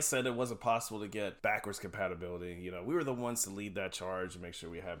 when everybody said it wasn't possible to get backwards compatibility, you know, we were the ones to lead that charge and make sure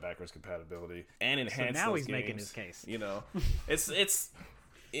we have backwards compatibility and enhance. So now he's games, making his case. You know, it's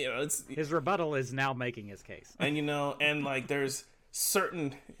you know, it's his rebuttal is now making his case. And you know, and like there's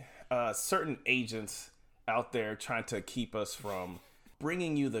certain agents out there trying to keep us from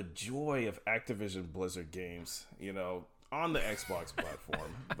bringing you the joy of Activision Blizzard games, you know, on the Xbox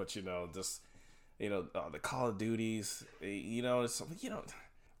platform. But you know, just, you know, the Call of Duties, you know, it's, you know,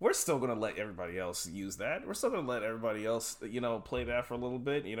 we're still gonna let everybody else use that. We're still gonna let everybody else, you know, play that for a little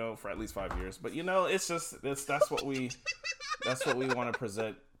bit, you know, for at least 5 years. But you know, it's just that's what we want to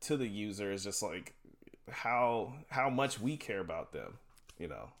present to the user, is just like how much we care about them, you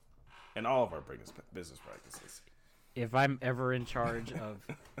know, and all of our business practices. If I'm ever in charge of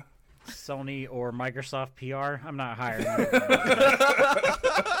Sony or Microsoft PR, I'm not hiring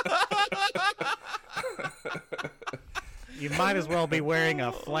you. Might as well be wearing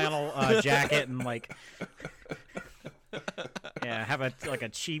a flannel jacket and like, yeah, have a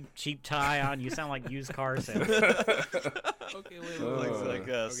cheap tie on. You sound like used car salesman. Okay, Looks like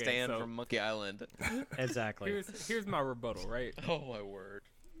Stan from Monkey Island. Exactly. Here's my rebuttal, right? Oh my word.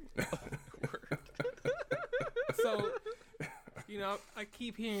 So, you know, I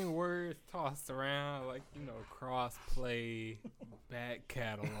keep hearing words tossed around, like, you know, cross-play, back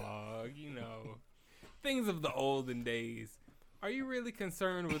catalog, you know, things of the olden days. Are you really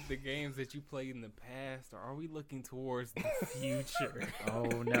concerned with the games that you played in the past, or are we looking towards the future? Oh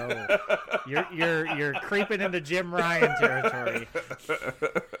no, you're creeping into Jim Ryan territory.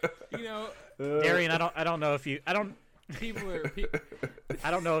 You You know, Darian, I don't know if you people are.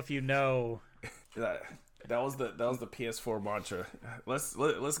 I don't know if you know. That was the PS4 mantra. Let's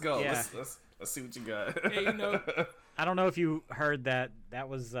go. Yeah. Let's see what you got. Hey, you know, I don't know if you heard that. That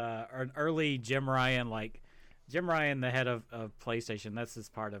was an early Jim Ryan, the head of PlayStation. That's his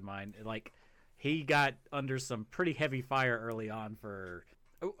part of mine. Like, he got under some pretty heavy fire early on for.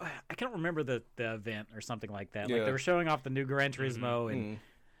 Oh, I can't remember the event or something like that. Yeah. Like, they were showing off the new Gran Turismo, and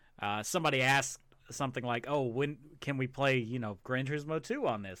somebody asked something like, "Oh, when can we play, Gran Turismo 2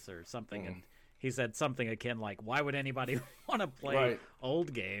 on this or something?" And he said something akin like, "Why would anybody want to play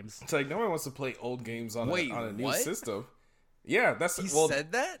old games?" It's like no one wants to play old games on a new what? system. Yeah, He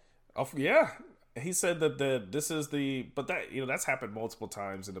said that? Yeah, he said that this is but that that's happened multiple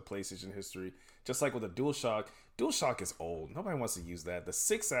times in the PlayStation history. Just like with the DualShock. DualShock is old. Nobody wants to use that. The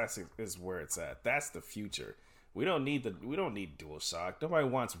 6-axis is where it's at. That's the future. We don't need DualShock. Nobody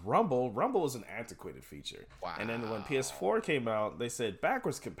wants Rumble. Rumble is an antiquated feature. Wow. And then when PS4 came out, they said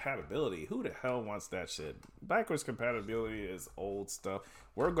backwards compatibility. Who the hell wants that shit? Backwards compatibility is old stuff.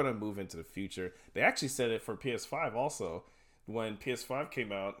 We're gonna move into the future. They actually said it for PS5 also when PS5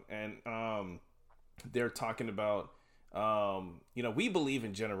 came out, and they're talking about we believe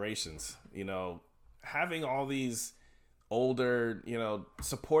in generations. Having all these older,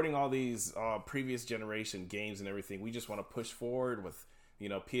 supporting all these previous generation games and everything. We just want to push forward with,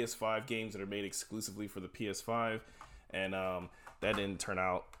 PS5 games that are made exclusively for the PS5. And that didn't turn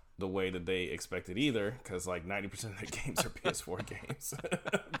out the way that they expected either, because like 90% of the games are PS4 games.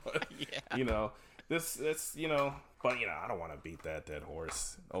 But, but I don't want to beat that dead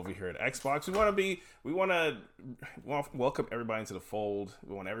horse over here at Xbox. We want to welcome everybody into the fold.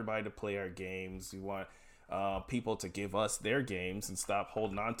 We want everybody to play our games. We want people to give us their games and stop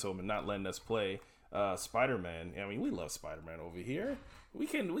holding on to them and not letting us play Spider-Man. I mean, we love Spider-Man over here. We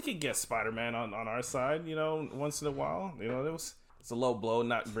can get Spider-Man on our side, once in a while. It's a low blow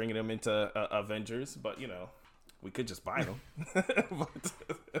not bringing them into Avengers, but we could just buy them.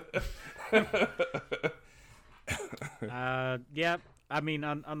 Yeah. I mean,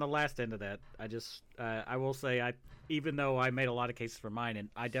 on the last end of that, I will say even though I made a lot of cases for mine, and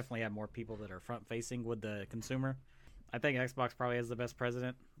I definitely have more people that are front facing with the consumer, I think Xbox probably has the best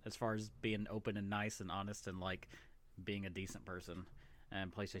president as far as being open and nice and honest and like being a decent person.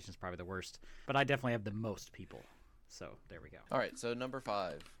 And PlayStation's probably the worst, but I definitely have the most people. So there we go. All right, so number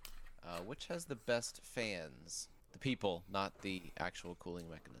 5, which has the best fans? The people, not the actual cooling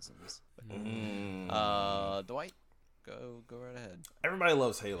mechanisms. Dwight, go right ahead. Everybody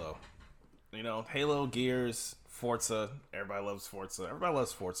loves Halo. Halo, Gears, Forza. Everybody loves Forza. Everybody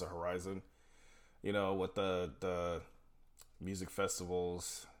loves Forza Horizon. With the music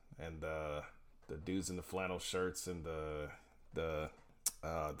festivals and the dudes in the flannel shirts and the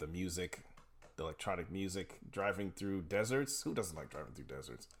music, the electronic music, driving through deserts. Who doesn't like driving through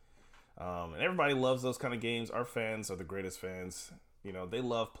deserts? And everybody loves those kind of games. Our fans are the greatest fans. They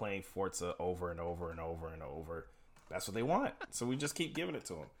love playing Forza over and over and over and over. That's what they want. So we just keep giving it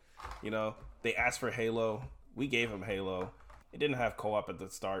to them. They asked for Halo. We gave them Halo. It didn't have co-op at the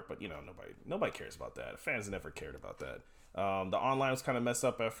start, but nobody cares about that. Fans never cared about that. The online was kind of messed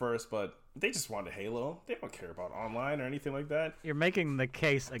up at first, but they just wanted Halo. They don't care about online or anything like that. You're making the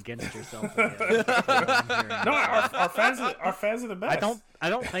case against yourself. No, our fans are the best. I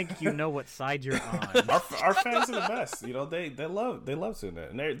don't think you know what side you're on. Our fans are the best. They love doing that,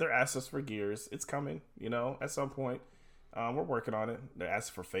 and they're asking us for Gears. It's coming. At some point, we're working on it. They're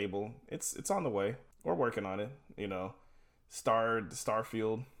asking for Fable. It's on the way. We're working on it.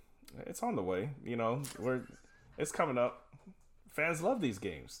 Starfield. It's on the way. It's coming up. Fans love these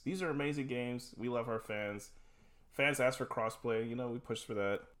games. These are amazing games. We love our fans. Fans ask for crossplay. We push for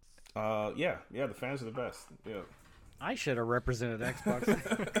that. Yeah, the fans are the best. Yeah. I should have represented Xbox.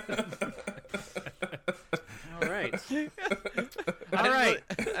 All right.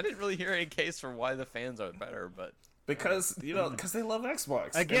 I didn't really hear any case for why the fans are better, but because they love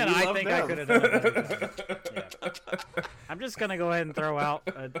Xbox. Again, I think I could have done it. Yeah. I'm just gonna go ahead and throw out.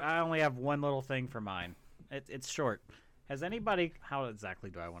 I only have one little thing for mine. It's short. Has anybody? How exactly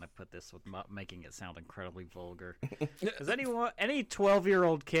do I want to put this without making it sound incredibly vulgar? Has any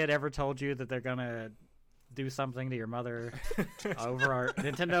 12-year-old kid ever told you that they're gonna do something to your mother over our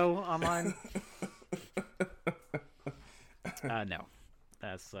Nintendo Online? No.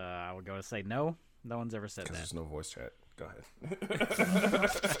 That's I would go to say no. No one's ever said that. There's no voice chat. Go ahead.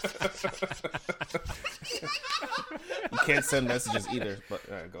 You can't send messages either, but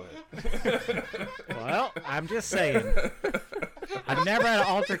go ahead. Well, I'm just saying. I've never had an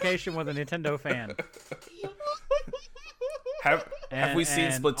altercation with a Nintendo fan. Have we seen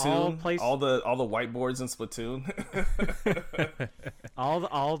and Splatoon? All the whiteboards in Splatoon.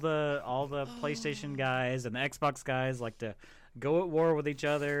 all the PlayStation guys and the Xbox guys like to go at war with each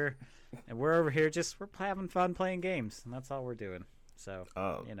other, and we're over here we're having fun playing games, and that's all we're doing. So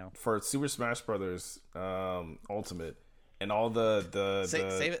for Super Smash Brothers Ultimate and all the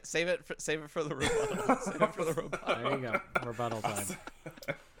save it for the rebuttal. Save it for the rebuttal. There you go, rebuttal time.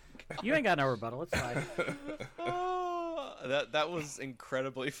 You ain't got no rebuttal. It's fine. That was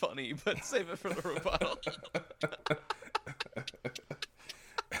incredibly funny, but save it for the rebuttal.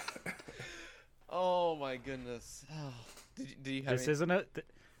 Oh my goodness! Oh, did you have? This isn't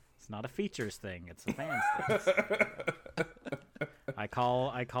it's not a features thing. It's a fans thing. I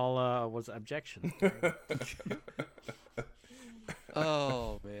call was objection.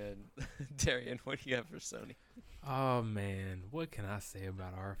 Oh man, Darian, what do you have for Sony? Oh man, what can I say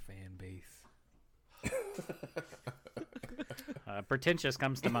about our fan base? Pretentious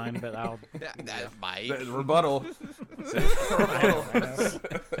comes to mind, but I'll Mike. Rebuttal.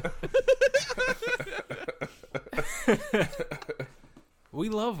 We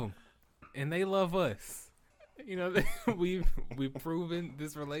love them, and they love us. You know, we've proven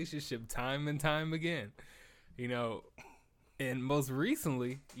this relationship time and time again. You know, and most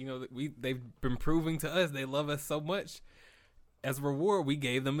recently, you know, they've been proving to us they love us so much. As a reward, we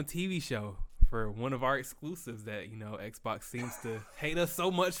gave them a TV show for one of our exclusives that, you know, Xbox seems to hate us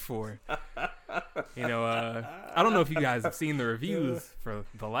so much for. You know, I don't know if you guys have seen the reviews for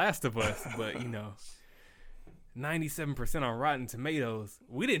The Last of Us, but, you know, 97% on Rotten Tomatoes.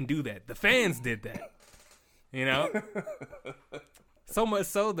 We didn't do that. The fans did that. You know? So much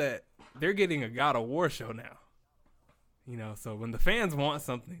so that they're getting a God of War show now. You know, so when the fans want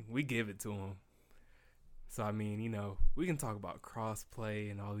something, we give it to them. So, I mean, you know, we can talk about cross-play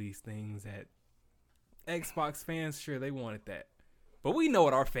and all these things that Xbox fans, sure, they wanted that. But we know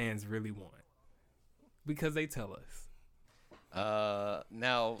what our fans really want because they tell us.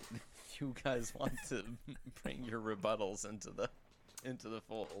 Now, you guys want to bring your rebuttals into the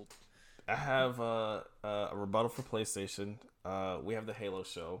fold. I have a rebuttal for PlayStation. We have the Halo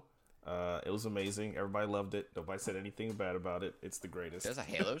show. It was amazing. Everybody loved it. Nobody said anything bad about it. It's the greatest. There's a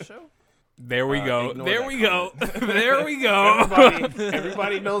Halo show? There we go. There we go. There we go.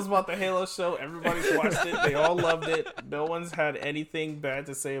 Everybody knows about the Halo show. Everybody's watched it. They all loved it. No one's had anything bad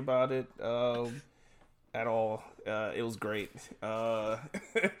to say about it at all. It was great.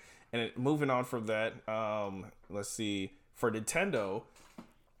 Moving on from that, let's see. For Nintendo,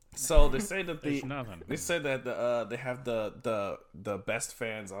 so they say that they have the best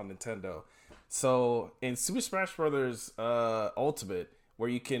fans on Nintendo. So in Super Smash Brothers Ultimate, where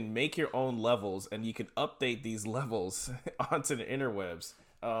you can make your own levels and you can update these levels onto the interwebs.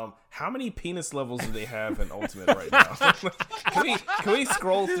 How many penis levels do they have in Ultimate right now? Can we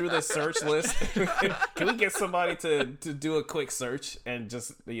scroll through the search list? Can we get somebody to do a quick search and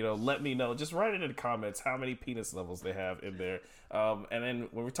just, you know, let me know? Just write it in the comments how many penis levels they have in there. And then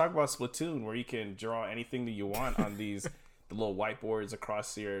when we talk about Splatoon, where you can draw anything that you want on the little whiteboards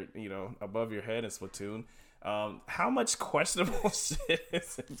across your, you know, above your head in Splatoon. How much questionable shit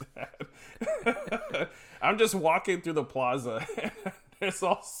is in that? I'm just walking through the plaza. There's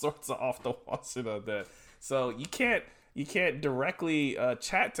all sorts of off the wall shit on that. So you can't directly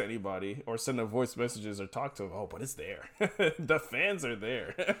chat to anybody or send them voice messages or talk to them. Oh, but it's there. The fans are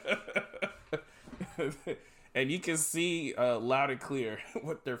there. And you can see loud and clear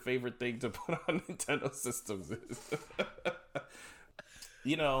what their favorite thing to put on Nintendo systems is.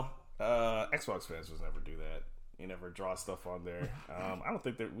 You know, Xbox fans would never do that. You never draw stuff on there. I don't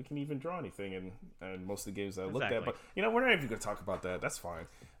think that we can even draw anything in most of the games that I looked at. But, you know, we're not even going to talk about that. That's fine.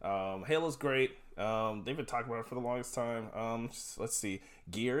 Halo's great. They've been talking about it for the longest time. Let's see.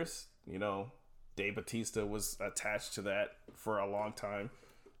 Gears, you know, Dave Bautista was attached to that for a long time.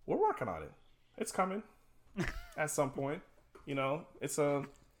 We're working on it. It's coming at some point. You know, it's I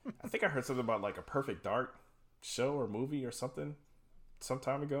think I heard something about like a Perfect Dark show or movie or something some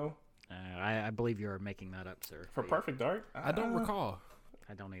time ago. I believe you're making that up, sir. For Perfect Dark? I don't recall.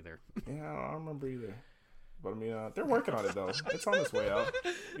 I don't either. Yeah, I don't remember either. But I mean, they're working on it though. It's on its way out.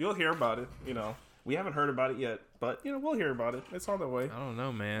 You'll hear about it. You know, we haven't heard about it yet, but you know, we'll hear about it. It's on the way. I don't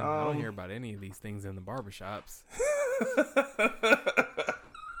know, man. I don't hear about any of these things in the barbershops.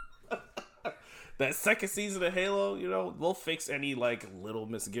 That second season of Halo, you know, we'll fix any like little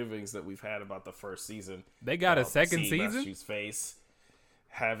misgivings that we've had about the first season. They got a second season? Master Chief's face,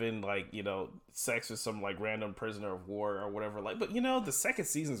 having like, you know, sex with some like random prisoner of war or whatever. Like, but you know, the second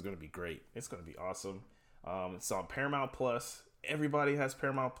season is going to be great. It's going to be awesome. It's on Paramount Plus. Everybody has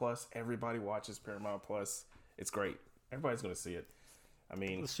Paramount Plus. Everybody watches Paramount Plus. It's great. Everybody's going to see it. I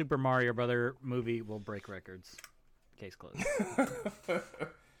mean, The Super Mario Brother movie will break records. Case closed.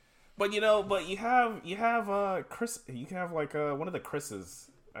 but you have Chris. You have like one of the Chris's.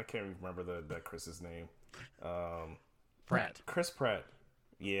 I can't remember the Chris's name. Pratt. Chris Pratt.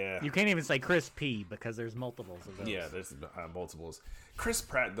 Yeah. You can't even say Chris P because there's multiples of those. Yeah, there's multiples. Chris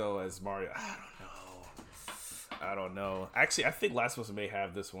Pratt though as Mario. I don't know. Actually, I think Last of Us may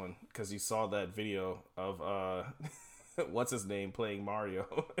have this one because you saw that video of what's his name playing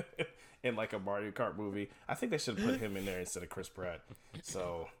Mario in like a Mario Kart movie. I think they should put him in there instead of Chris Pratt.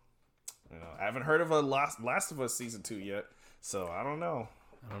 So, I haven't heard of a Last of Us season 2 yet. So I don't know.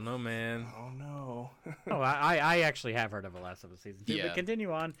 I don't know, man. I don't know. Oh, I actually have heard of a Last of Us season 2. Yeah. But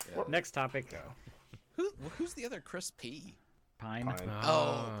continue on. Yeah. Next topic. Who's the other Chris P? Pine. Pine.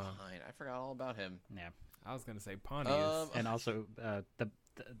 I forgot all about him. Yeah. I was gonna say Pontius. And also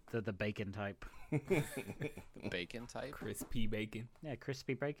the bacon type. The bacon type? Crispy bacon. Yeah,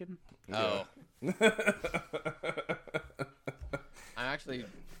 crispy bacon. Oh. I'm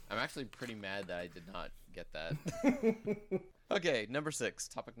actually pretty mad that I did not get that. Okay,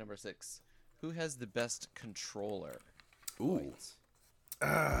 topic number 6. Who has the best controller? Ooh.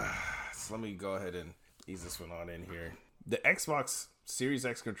 So let me go ahead and ease this one on in here. The Xbox Series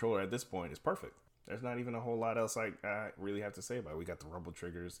X controller at this point is perfect. There's not even a whole lot else I really have to say about it. We got the rumble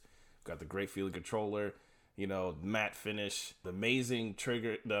triggers, got the great feeling controller, matte finish, the amazing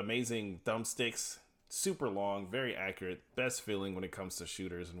trigger, the amazing thumbsticks, super long, very accurate, best feeling when it comes to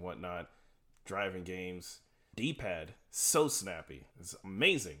shooters and whatnot, driving games. D-pad, so snappy. It's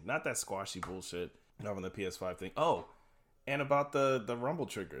amazing. Not that squashy bullshit on the PS5 thing. Oh, and about the rumble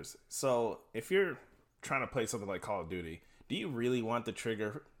triggers. So if you're trying to play something like Call of Duty, do you really want the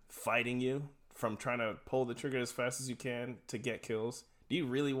trigger fighting you from trying to pull the trigger as fast as you can to get kills? Do you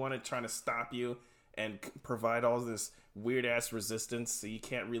really want it trying to stop you and provide all this weird ass resistance so you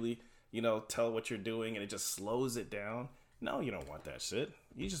can't really, tell what you're doing and it just slows it down? No, you don't want that shit.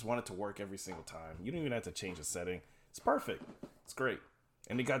 You just want it to work every single time. You don't even have to change a setting. It's perfect. It's great.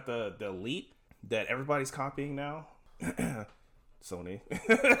 And we got the Elite that everybody's copying now. Sony.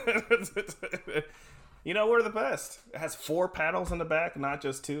 We're the best. It has 4 paddles in the back, not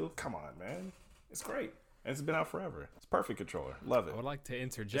just 2. Come on, man. It's great. And it's been out forever. It's a perfect controller. Love it. I would like to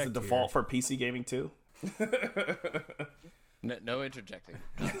interject. Is it default for PC gaming too? No interjecting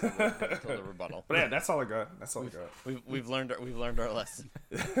until the rebuttal. But yeah, that's all I got. We've learned our lesson.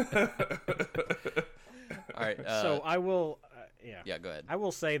 All right. So I will. Yeah, go ahead. I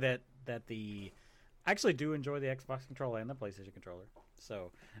will say that I actually do enjoy the Xbox controller and the PlayStation controller.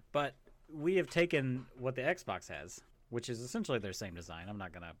 So, but we have taken what the Xbox has, which is essentially their same design. I'm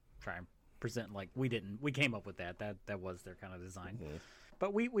not gonna try and present like we came up with that. That was their kind of design. Mm-hmm.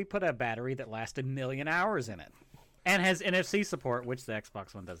 But we put a battery that lasted 1 million hours in it. And has NFC support, which the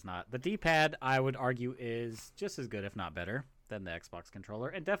Xbox One does not. The D-pad, I would argue, is just as good, if not better, than the Xbox controller,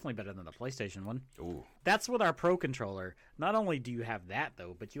 and definitely better than the PlayStation one. Ooh. That's with our Pro controller. Not only do you have that,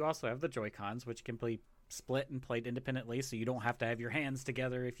 though, but you also have the Joy-Cons, which can be split and played independently, so you don't have to have your hands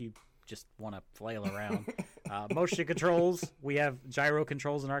together if you just want to flail around. Motion controls, we have gyro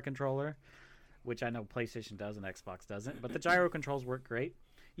controls in our controller, which I know PlayStation does and Xbox doesn't, but the gyro controls work great.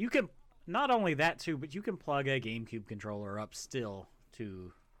 You can... Not only that, too, but you can plug a GameCube controller up still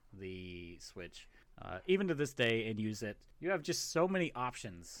to the Switch, even to this day, and use it. You have just so many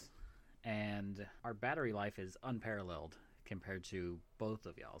options, and our battery life is unparalleled compared to both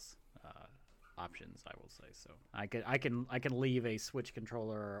of y'all's options, I will say. So I can leave a Switch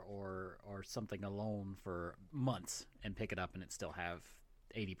controller or something alone for months and pick it up, and it still have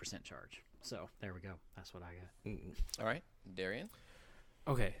 80% charge. So there we go. That's what I got. All right, Darian.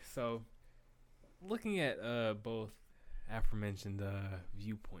 Okay, so looking at both aforementioned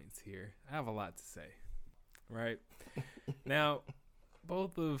viewpoints here, I have a lot to say, right? Now,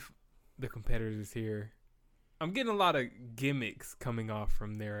 both of the competitors here, I'm getting a lot of gimmicks coming off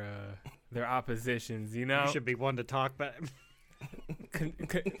from their oppositions, You should be one to talk about.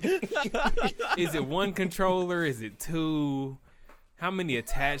 Is it one controller? Is it 2? How many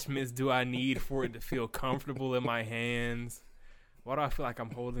attachments do I need for it to feel comfortable in my hands? Why do I feel like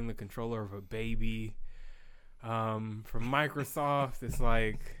I'm holding the controller of a baby? From Microsoft, it's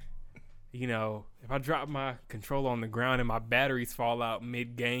like, if I drop my controller on the ground and my batteries fall out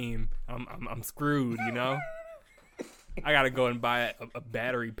mid-game, I'm screwed, I got to go and buy a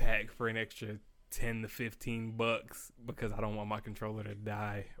battery pack for an extra $10 to $15 because I don't want my controller to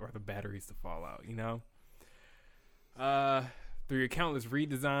die or the batteries to fall out, Through your countless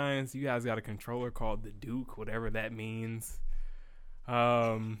redesigns, you guys got a controller called the Duke, whatever that means.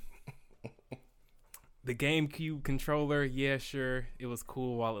 The GameCube controller, yeah, sure, it was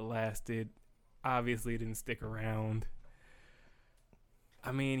cool while it lasted. Obviously, it didn't stick around.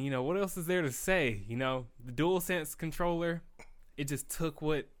 I mean, what else is there to say? The DualSense controller, it just took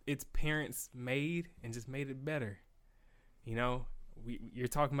what its parents made and just made it better. You're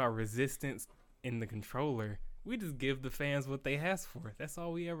talking about resistance in the controller. We just give the fans what they ask for. That's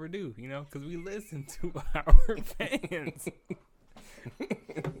all we ever do, because we listen to our fans.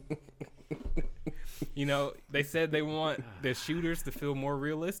 They said they want the shooters to feel more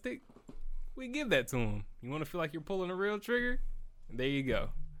realistic. We give that to them. You want to feel like you're pulling a real trigger? There you go.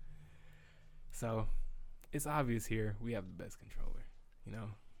 So, it's obvious here we have the best controller,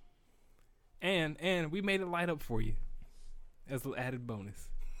 And we made it light up for you as an added bonus.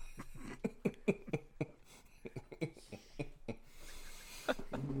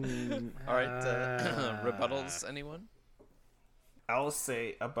 All right, rebuttals, anyone? I'll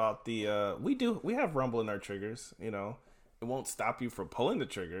say about the we have rumble in our triggers. It won't stop you from pulling the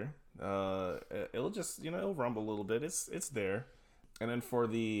trigger. It'll just it'll rumble a little bit. It's there. And then for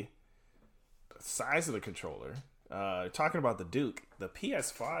the size of the controller, talking about the Duke, the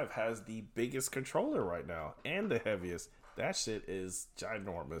PS5 has the biggest controller right now and the heaviest. That shit is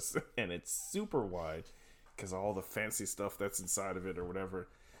ginormous and it's super wide because of all the fancy stuff that's inside of it or whatever.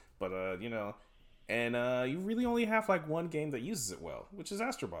 But and you really only have like one game that uses it well, which is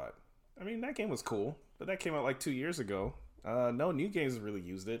Astrobot. I mean, that game was cool, but that came out like 2 years ago. No new games have really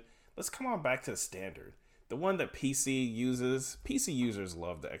used it. Let's come on back to the standard. The one that PC uses. PC users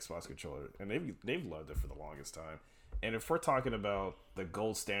love the Xbox controller, and they've loved it for the longest time. And if we're talking about the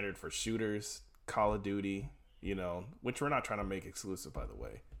gold standard for shooters, Call of Duty, which we're not trying to make exclusive, by the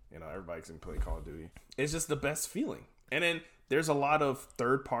way. Everybody can play Call of Duty. It's just the best feeling. And then there's a lot of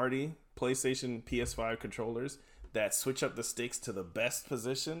third-party PlayStation PS5 controllers that switch up the sticks to the best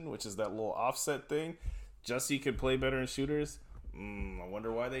position, which is that little offset thing, just so you can play better in shooters. I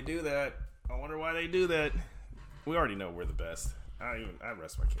wonder why they do that. We already know we're the best. I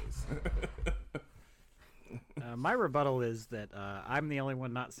rest my case. My rebuttal is that I'm the only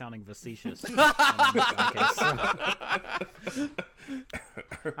one not sounding facetious.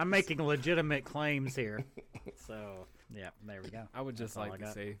 I'm making legitimate claims here. So, yeah, there we go. I would just like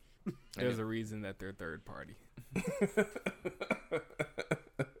to say there's a reason that they're third party.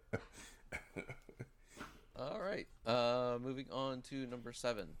 All right. Moving on to number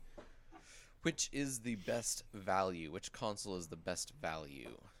 7. Which is the best value? Which console is the best value?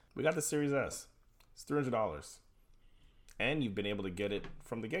 We got the Series S. It's $300. And you've been able to get it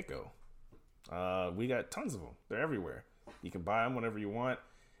from the get-go. We got tons of them. They're everywhere. You can buy them whenever you want.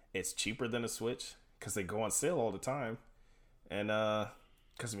 It's cheaper than a Switch because they go on sale all the time. And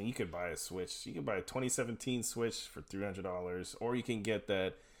because you could buy a Switch. You can buy a 2017 Switch for $300, or you can get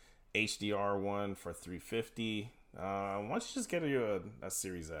that HDR one for $350. Why don't you just get a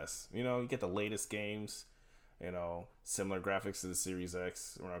Series S? You get the latest games. Similar graphics to the Series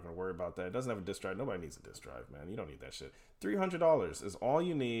X. We're not going to worry about that. It doesn't have a disk drive. Nobody needs a disk drive, man. You don't need that shit. $300 is all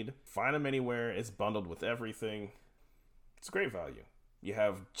you need. Find them anywhere. It's bundled with everything. It's a great value. You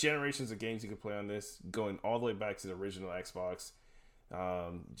have generations of games you can play on this, going all the way back to the original Xbox.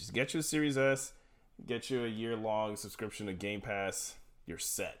 Just get you a Series S. Get you a year-long subscription to Game Pass. You're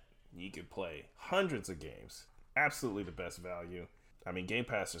set. You can play hundreds of games. Absolutely the best value. I mean, Game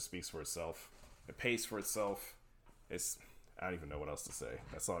Pass just speaks for itself. It pays for itself. I don't even know what else to say.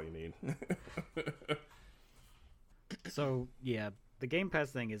 That's all you need. So, yeah, the Game Pass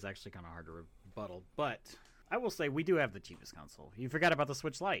thing is actually kind of hard to rebuttal, but I will say we do have the cheapest console. You forgot about the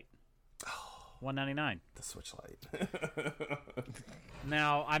Switch Lite. $199. The Switch Lite.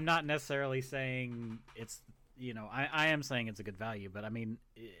 Now, I'm not necessarily saying it's, I am saying it's a good value, but I mean,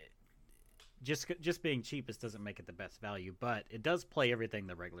 just being cheapest doesn't make it the best value, but it does play everything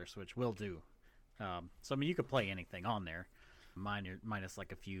the regular Switch will do. So, I mean, you could play anything on there, minus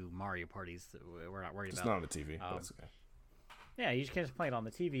like a few Mario parties that we're not worried just about. Just not on the TV. That's okay. Yeah, you can't just play it on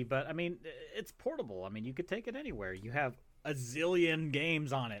the TV, but I mean, it's portable. I mean, you could take it anywhere. You have a zillion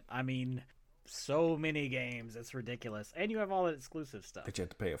games on it. I mean, so many games. It's ridiculous. And you have all that exclusive stuff. But you have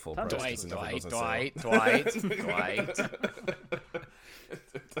to pay a full price. Dwight.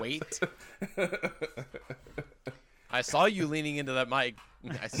 Wait. I saw you leaning into that mic.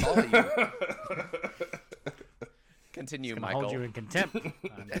 I saw you. Continue, Michael. Hold you in contempt.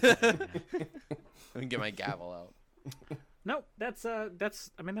 Let me get my gavel out. No, that's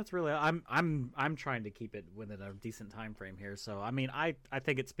really. I'm trying to keep it within a decent time frame here. So I mean, I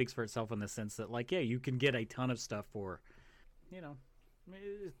think it speaks for itself in the sense that, like, yeah, you can get a ton of stuff for,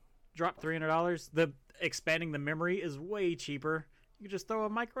 drop $300. The expanding the memory is way cheaper. You can just throw a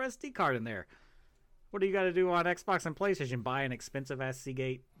micro SD card in there. What do you got to do on Xbox and PlayStation? Buy an expensive ass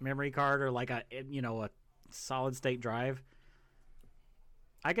Seagate memory card or like a solid state drive.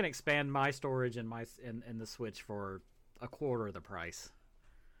 I can expand my storage in the Switch for a quarter of the price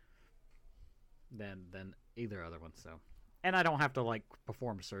than either other one. So, and I don't have to like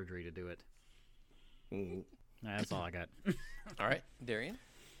perform surgery to do it. That's all I got. All right, Darian.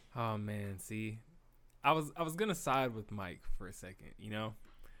 Oh man, see, I was gonna side with Mike for a second,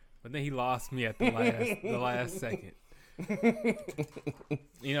 but then he lost me at the last second.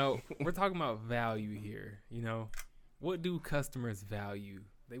 We're talking about value here. What do customers value?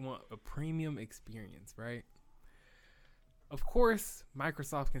 They want a premium experience, right? Of course,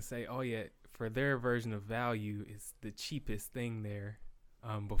 Microsoft can say, oh yeah, for their version of value, it's the cheapest thing there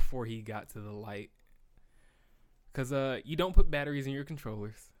before he got to the light. Because you don't put batteries in your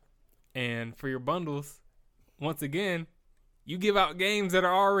controllers. And for your bundles, once again, you give out games that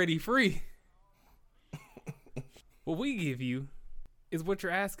are already free. What we give you is what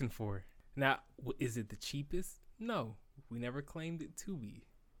you're asking for. Now, is it the cheapest? No, we never claimed it to be.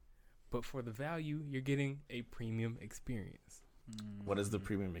 But for the value, you're getting a premium experience. What is the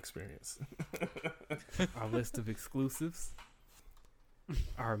premium experience? Our list of exclusives,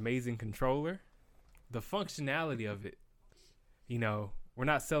 our amazing controller, the functionality of it. We're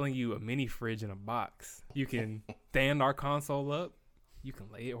not selling you a mini fridge in a box. You can stand our console up. You can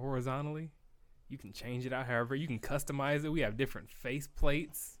lay it horizontally. You can change it out however. You can customize it. We have different face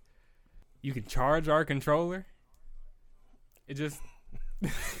plates. You can charge our controller. It just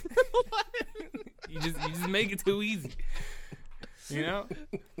you just make it too easy.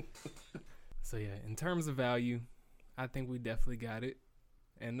 So yeah, in terms of value, I think we definitely got it.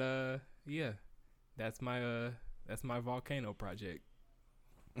 And yeah, that's my volcano project.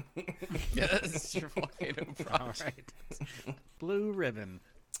 Yes, your volcano project. All right. Blue ribbon.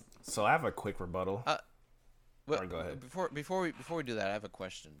 So I have a quick rebuttal. Well, right, go ahead. Before we do that, I have a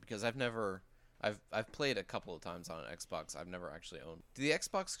question because I've played a couple of times on Xbox. I've never actually owned. Do the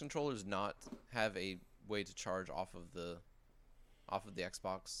Xbox controllers not have a way to charge off of the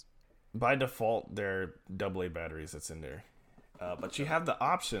Xbox? By default, they're AA batteries that's in there. But you have the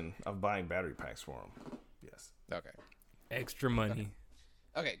option of buying battery packs for them. Yes. Okay. Extra money.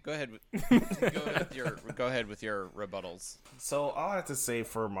 Okay, go ahead with your rebuttals. So all I have to say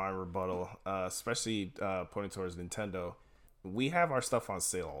for my rebuttal, especially pointing towards Nintendo, we have our stuff on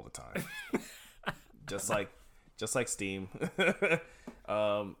sale all the time, just like Steam.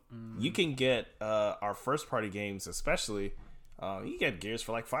 You can get our first party games, especially. You get Gears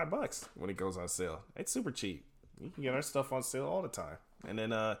for like $5 when it goes on sale. It's super cheap. You can get our stuff on sale all the time. And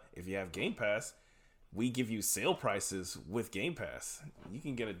then if you have Game Pass, we give you sale prices with Game Pass. You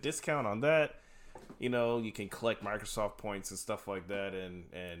can get a discount on that. You can collect Microsoft points and stuff like that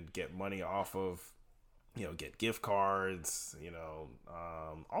and get money off of, get gift cards,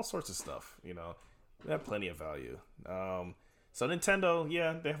 all sorts of stuff. We have plenty of value. So Nintendo,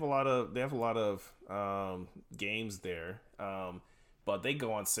 yeah, they have a lot of games there. But they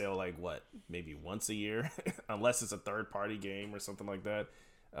go on sale like maybe once a year, unless it's a third party game or something like that.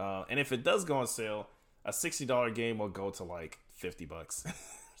 And if it does go on sale, a $60 game will go to like $50.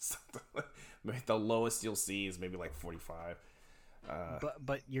 Maybe the lowest you'll see is maybe like 45.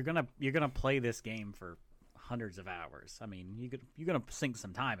 But you're gonna play this game for hundreds of hours. I mean, you're gonna sink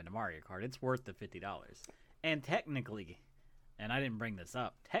some time into Mario Kart. It's worth the $50. And technically, and I didn't bring this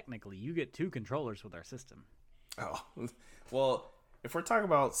up, technically you get 2 controllers with our system. Oh, well, if we're talking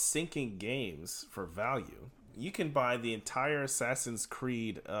about syncing games for value, you can buy the entire Assassin's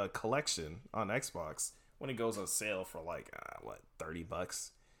Creed collection on Xbox when it goes on sale for like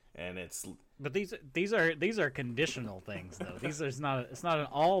 $30, and it's. But these are conditional things though. It's not an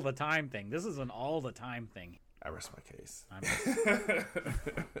all the time thing. This is an all the time thing. I rest my case.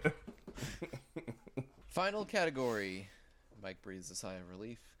 Final category. Mike breathes a sigh of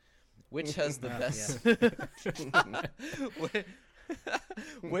relief. Which has the best?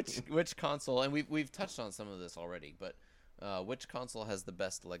 Which console? And we've touched on some of this already, but which console has the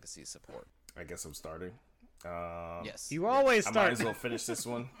best legacy support? I guess I'm starting. Yes, you always start. I might as well finish this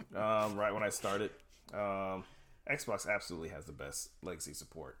one right when I started. Xbox absolutely has the best legacy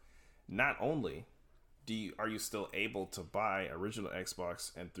support. Not only are you still able to buy original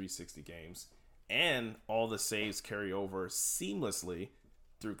Xbox and 360 games, and all the saves carry over seamlessly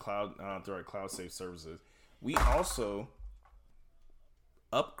through our cloud save services. We also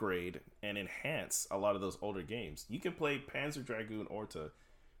upgrade and enhance a lot of those older games. You can play Panzer Dragoon Orta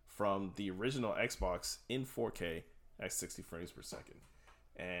from the original Xbox in 4K at 60 frames per second.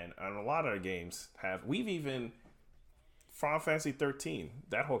 And a lot of our games we've even Final Fantasy 13,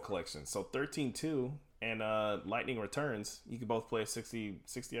 that whole collection. So 13-2 and Lightning Returns, you can both play 60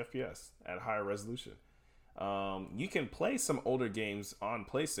 FPS at higher resolution. You can play some older games on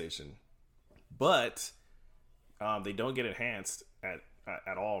PlayStation, but they don't get enhanced at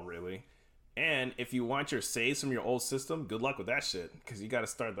all, really. And if you want your saves from your old system, good luck with that shit, because you got to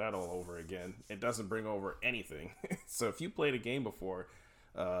start that all over again. It doesn't bring over anything. So if you played a game before,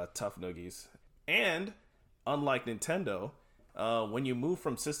 tough noogies. And unlike Nintendo, when you move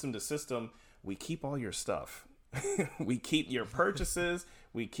from system to system, we keep all your stuff. We keep your purchases,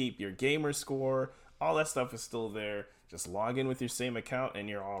 we keep your gamer score, all that stuff is still there. Just log in with your same account and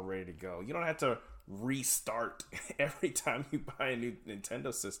you're all ready to go. You don't have to restart every time you buy a new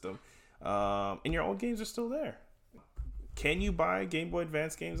Nintendo system. And your old games are still there. Can you buy Game Boy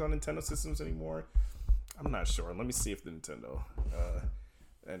Advance games on Nintendo systems anymore? I'm not sure. Let me see if the Nintendo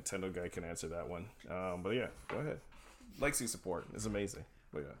guy can answer that one. But yeah, go ahead. Legacy support is amazing.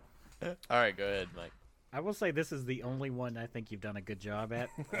 But yeah. All right, go ahead, Mike. I will say this is the only one I think you've done a good job at.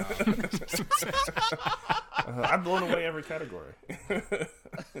 I've blown away every category.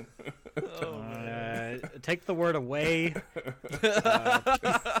 Take the word away.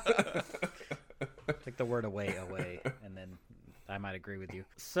 Take the word away, and then I might agree with you.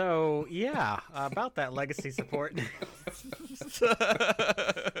 So, yeah, about that legacy support.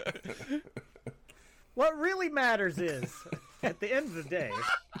 What really matters is, at the end of the day,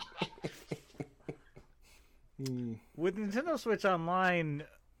 with Nintendo Switch Online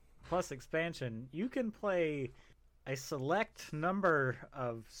plus expansion, you can play a select number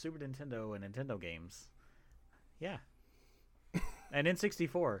of Super Nintendo and Nintendo games. Yeah. And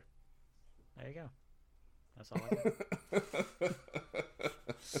N64. There you go. That's all I got.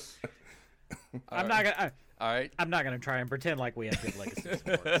 I'm not gonna. All right. I'm not gonna try and pretend like we have good legacy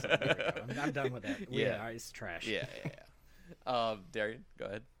support. So there we go. I'm done with that. Yeah, it's trash. Yeah. Darian, go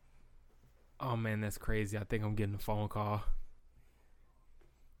ahead. Oh man, that's crazy. I think I'm getting a phone call.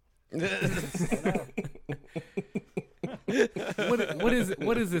 What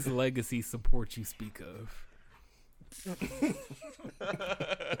is this legacy support you speak of?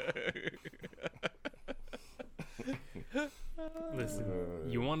 Listen,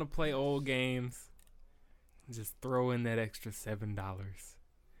 you want to play old games? Just throw in that extra $7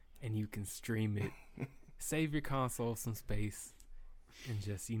 and you can stream it. Save your console some space and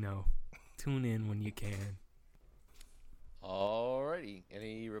just, tune in when you can. Alrighty.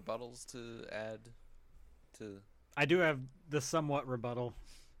 Any rebuttals to add to? I do have the somewhat rebuttal,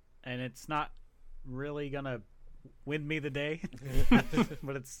 and it's not really gonna win me the day,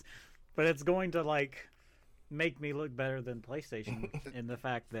 but it's going to make me look better than PlayStation in the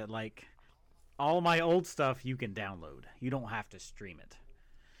fact that all my old stuff you can download. You don't have to stream it.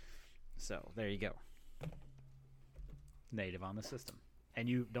 So there you go. Native on the system. And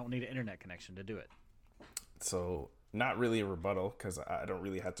you don't need an internet connection to do it. So not really a rebuttal, because I don't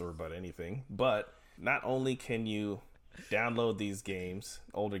really have to rebut anything. But not only can you download these games,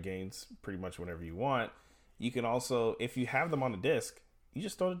 older games, pretty much whenever you want, you can also, if you have them on a disc, you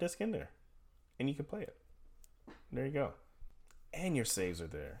just throw the disc in there and you can play it. There you go. And your saves are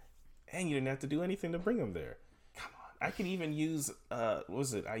there. And you didn't have to do anything to bring them there. Come on. I can even use, I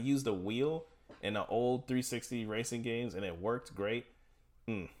used a wheel in the old 360 racing games and it worked great.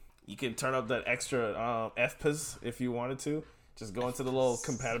 You can turn up that extra FPS if you wanted to. Just go into the little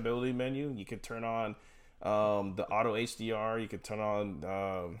compatibility menu. You can turn on the auto HDR. You can turn on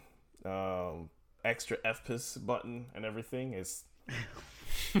extra FPS button and everything. It's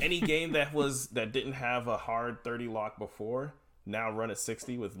any game that didn't have a hard 30 lock before, now run at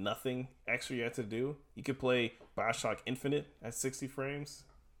 60 with nothing extra you have to do. You could play BioShock Infinite at 60 frames.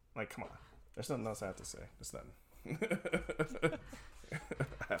 Come on. There's nothing else I have to say. There's nothing. I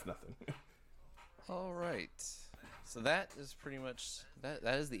have nothing. All right. So that is pretty much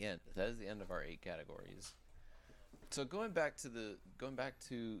that is the end. That is the end of our 8 categories. So going back to the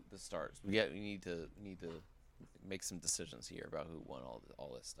stars, we need to make some decisions here about who won all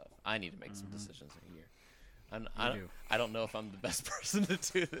this stuff. I need to make some decisions here. I don't know if I'm the best person to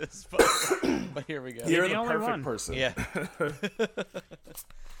do this, but here we go. You're the the only perfect one. person. Yeah.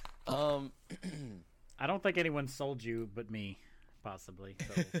 I don't think anyone sold you but me, possibly.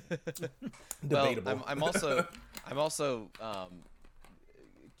 So. Debatable. Well, I'm also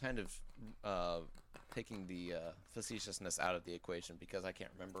kind of taking the facetiousness out of the equation because I can't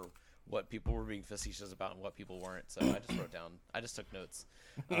remember what people were being facetious about and what people weren't. So I just took notes.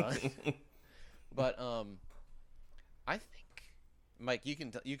 But I think, Mike, you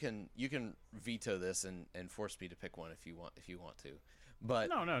can veto this and force me to pick one if you want to. But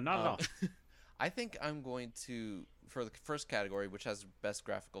No, not at all. I think I'm going to, for the first category, which has best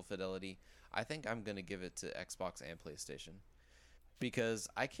graphical fidelity, I think I'm going to give it to Xbox and PlayStation, because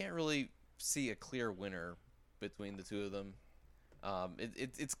I can't really see a clear winner between the two of them.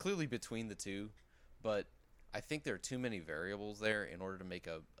 It's clearly between the two, but I think there are too many variables there in order to make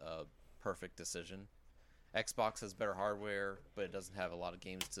a perfect decision. Xbox has better hardware, but it doesn't have a lot of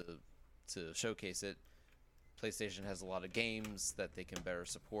games to showcase it. PlayStation has a lot of games that they can better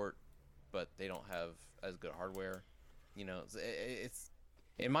support, but they don't have as good hardware. You know, it's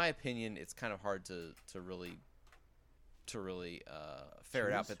in my opinion, it's kind of hard to really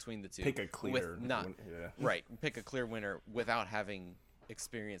ferret out between the two. Pick a clear right. Pick a clear winner without having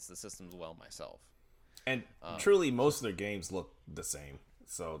experienced the systems well myself. And truly, most of their games look the same.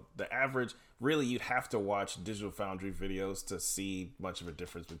 So the average, really, you'd have to watch Digital Foundry videos to see much of a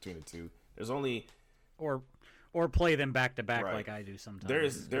difference between the two. There's only or play them back to back Right. like I do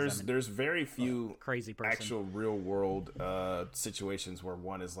sometimes. There's very few crazy person. actual real world situations where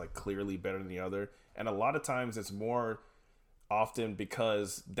one is like clearly better than the other, and a lot of times it's more often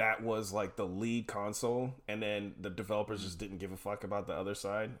because that was like the lead console, and then the developers just didn't give a fuck about the other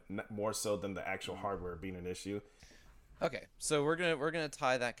side, more so than the actual hardware being an issue. Okay, so we're gonna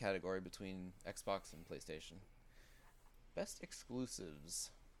tie that category between Xbox and PlayStation. Best exclusives.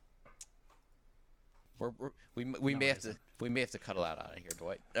 We may have to cut a lot out of here,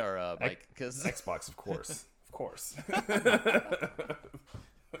 Dwight or Mike, because Xbox, of course, of course.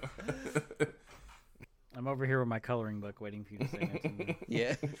 I'm over here with my coloring book waiting for you to say it to me.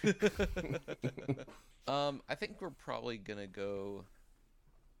 Yeah. I think we're probably gonna go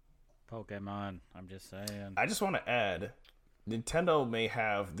Pokemon. I'm just saying. I just want to add, Nintendo may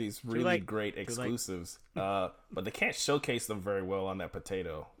have these really late. great exclusives, but they can't showcase them very well on that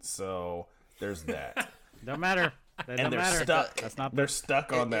potato. So there's that. Don't matter. That And don't they're matter. stuck. That's not. They're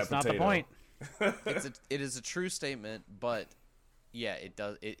stuck on that That's not potato. the point. it is a true statement, but yeah, it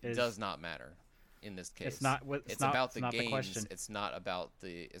does not matter in this case. It's not. It's about the not games. The question. It's not about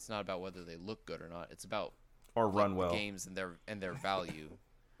whether they look good or not. It's about Or run the well. games and their value.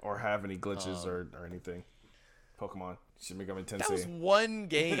 Or have any glitches or anything. Pokemon. Shin Megami Tensei. That was one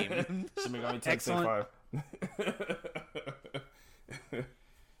game. Shin Megami Tensei Excellent. 5.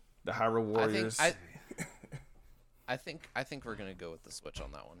 The Hyrule Warriors. I think we're gonna go with the Switch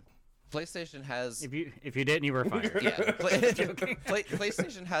on that one. PlayStation has If you didn't, you were fired.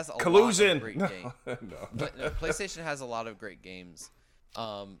 PlayStation has a Collusion. lot of great games. No. PlayStation has a lot of great games.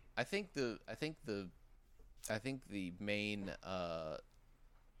 I think the main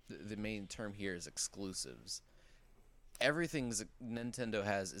the main term here is exclusives. Everything Nintendo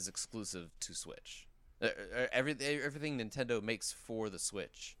has is exclusive to Switch. Everything Nintendo makes for the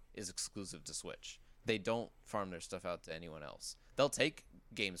Switch is exclusive to Switch. They don't farm their stuff out to anyone else. They'll take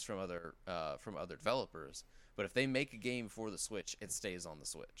games from other developers, but if they make a game for the Switch, it stays on the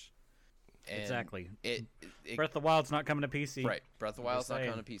Switch. And Exactly. Breath of the Wild's not coming to PC. Right. Breath of the Wild's not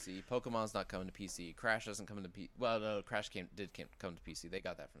saying. coming to PC. Pokemon's not coming to PC. Crash doesn't come to PC. Well, no, Crash did come to PC. They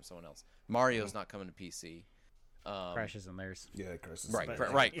got that from someone else. Mario's not coming to PC. Crash isn't theirs. Yeah, Crash is Right, but-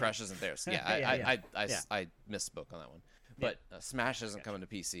 Crash isn't theirs. Yeah, I misspoke on that one. But Smash isn't coming to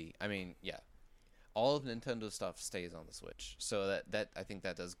PC. I mean, yeah, all of Nintendo stuff stays on the Switch, so that I think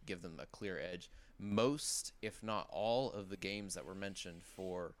that does give them a clear edge. Most, if not all, of the games that were mentioned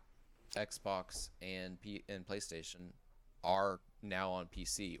for Xbox and PlayStation are now on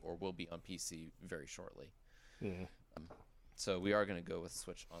PC or will be on PC very shortly. So we are going to go with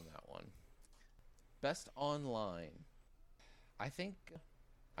Switch on that one. Best online. I think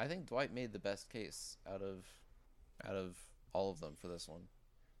Dwight made the best case out of all of them for this one.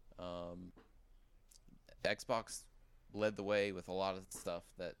 Xbox led the way with a lot of stuff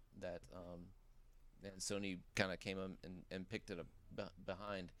that and Sony kind of came and picked it up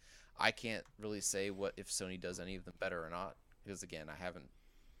behind. I can't really say what if Sony does any of them better or not, because again, I haven't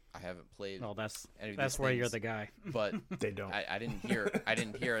played. Well, that's any of that's these where things, you're the guy. They But don't. I didn't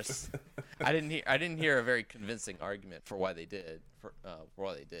hear a very convincing argument for why they did.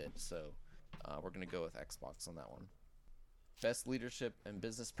 So we're gonna go with Xbox on that one. Best leadership and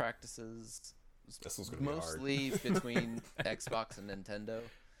business practices. This one's gonna be hard. Mostly between Xbox and Nintendo.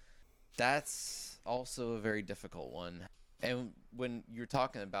 That's also a very difficult one. And when you're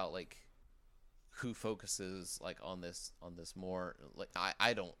talking about like who focuses like on this more, like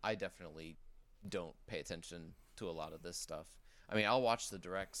I definitely don't pay attention to a lot of this stuff. I mean, I'll watch the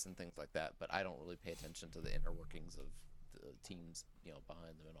directs and things like that, but I don't really pay attention to the inner workings of the teams,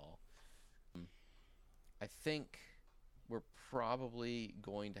 behind them and all. I think we're probably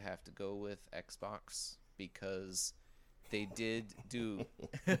going to have to go with Xbox because they did do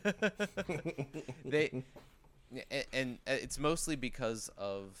they and it's mostly because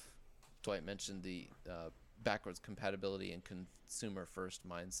of Dwight mentioned the backwards compatibility and consumer first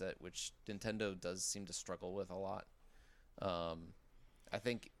mindset, which Nintendo does seem to struggle with a lot. I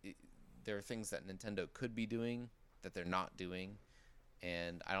think there are things that Nintendo could be doing that they're not doing,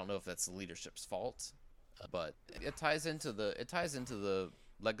 and I don't know if that's the leadership's fault, but it ties into the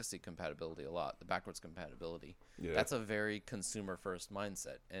legacy compatibility a lot, the backwards compatibility. Yeah. That's a very consumer first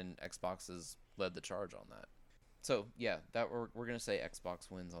mindset, and Xbox has led the charge on that. So yeah, that we're gonna say Xbox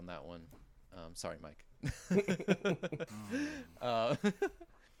wins on that one. Sorry, Mike.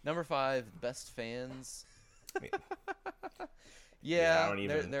 Number 5, best fans. Yeah, I don't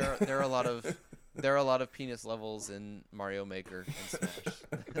there even- there are a lot of penis levels in Mario Maker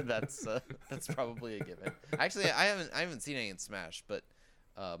and Smash. That's probably a given. Actually, I haven't seen any in Smash, but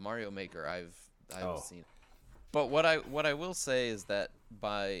Mario Maker I've seen. But what I will say is that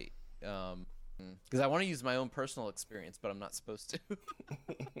by because I want to use my own personal experience, but I'm not supposed to.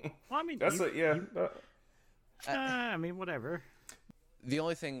 Well, I mean, I mean, whatever. The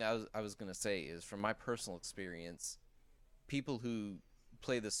only thing I was gonna say is from my personal experience, people who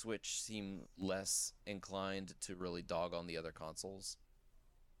play the Switch seem less inclined to really dog on the other consoles,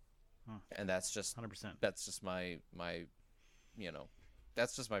 and that's just 100%. That's just my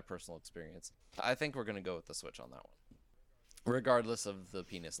that's just my personal experience. I think we're gonna go with the Switch on that one, regardless of the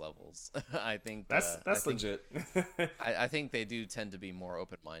penis levels. I think that's legit. I think they do tend to be more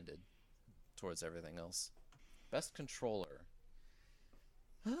open-minded towards everything else. Best controller.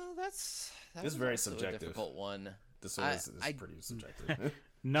 That's It's very also subjective. A difficult one. This one is pretty subjective.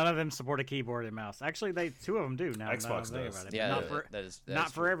 None of them support a keyboard and mouse. Actually, 2 of them do now. Xbox now that I think does. about it. Yeah, not for that is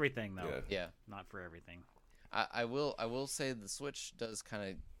not for true. everything though. Yeah. Yeah, Not for everything. I will say the Switch does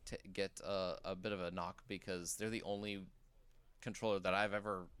kind of get a bit of a knock because they're the only controller that I've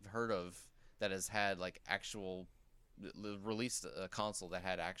ever heard of that has had like actual released a console that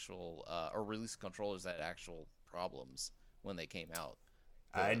had actual or released controllers that had actual problems when they came out.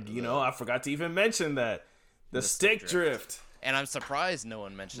 I forgot to even mention that the stick drift. And I'm surprised no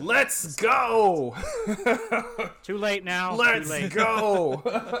one mentioned. Let's go. Too late now. Let's Too late. go.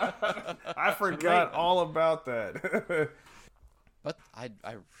 I forgot all about that. But I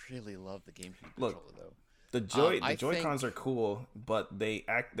really love the GameCube Look, controller though. The I Joy-Cons think- are cool, but they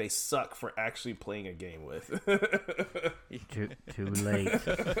suck for actually playing a game with. Too late.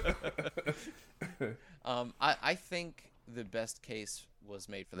 I think the best case was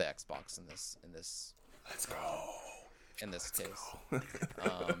made for the Xbox in this Let's go. in this case.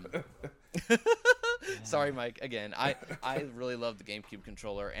 Sorry, Mike. Again, I really love the GameCube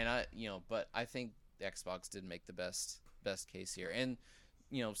controller, and but I think the Xbox did make the best case here. And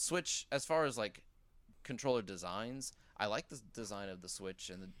Switch, as far as like controller designs, I like the design of the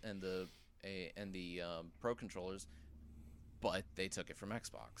Switch and the Pro controllers, but they took it from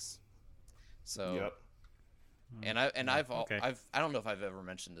Xbox. So. Yep. I've okay. I don't know if I've ever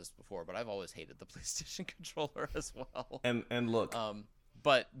mentioned this before, but I've always hated the PlayStation controller as well. And look,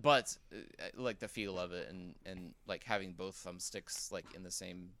 But like the feel of it and like having both thumbsticks like in the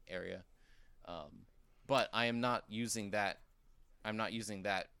same area. But I am not using that. I'm not using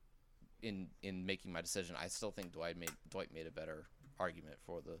that in making my decision. I still think Dwight made a better argument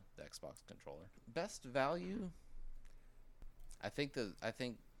for the Xbox controller. Best value. I think the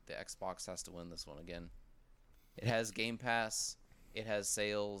Xbox has to win this one again. It has Game Pass. It has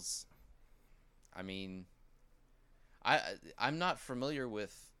sales. I mean, I'm not familiar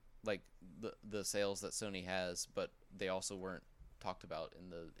with like the sales that Sony has, but they also weren't talked about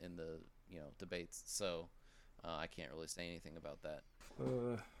in the debates. So I can't really say anything about that.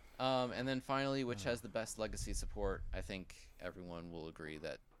 And then finally, which has the best legacy support? I think everyone will agree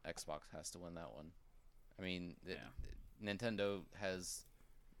that Xbox has to win that one. I mean, Nintendo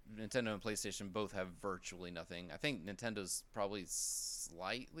and PlayStation both have virtually nothing. I think Nintendo's probably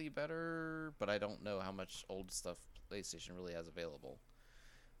slightly better, but I don't know how much old stuff PlayStation really has available.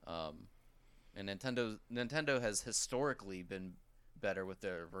 And Nintendo has historically been better with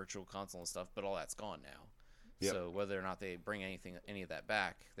their virtual console and stuff, but all that's gone now. Yep. So whether or not they bring any of that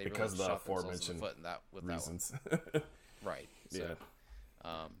back, they because really of the shot themselves in aforementioned the foot in that with reasons. that one. Right. So,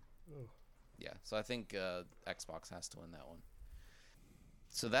 Yeah. yeah. So I think Xbox has to win that one.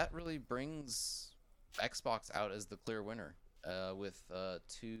 So that really brings Xbox out as the clear winner, with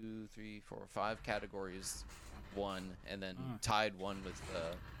 2, 3, 4, 5 categories won, and then tied one with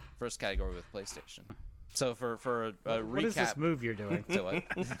first category with PlayStation. So for a recap, what is this move you're doing? So what?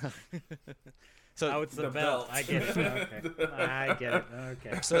 So Oh, it's the belt. belt. I get it. Okay. I get it.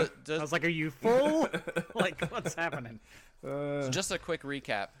 Okay. so I was like, are you full? Like, what's happening? just a quick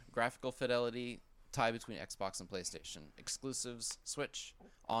recap: graphical fidelity tie between Xbox and PlayStation, exclusives Switch,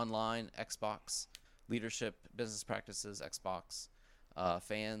 online Xbox, leadership business practices Xbox,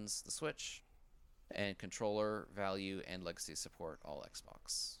 fans the Switch, and controller value and legacy support all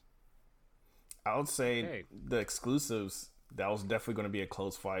Xbox. I would say Okay. the exclusives, that was definitely going to be a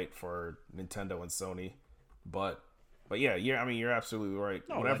close fight for Nintendo and Sony, but yeah, I mean, you're absolutely right.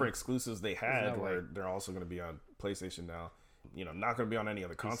 No, Whatever like, exclusives they had, no way. they're also going to be on PlayStation now. You know, not going to be on any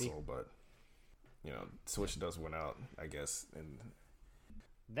other console, but you know, Switch does win out, I guess. And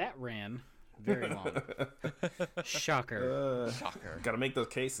That ran very long. Shocker. Shocker. got to make those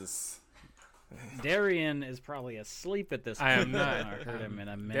cases. Darian is probably asleep at this point. I am not. I heard him in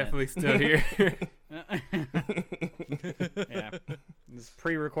a minute. Definitely still here. Yeah. This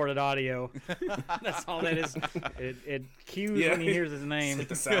pre-recorded audio. That's all that is. It cues Yeah. when he hears his name. Hit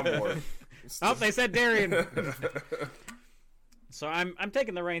the soundboard. Oh, they said Darian. So I'm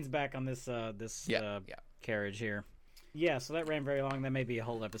taking the reins back on this Yeah. carriage here. Yeah, so that ran very long. That may be a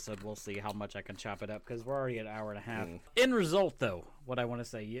whole episode. We'll see how much I can chop it up because we're already at an hour and a half. In result, though, what I want to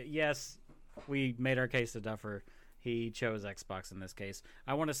say, yes, we made our case to Duffer. He chose Xbox in this case.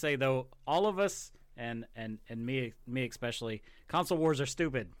 I want to say, though, all of us and me especially, console wars are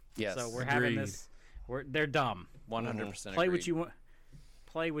stupid. Yes. So we're having Agreed. this. They're dumb. 100% Play agree. what you want.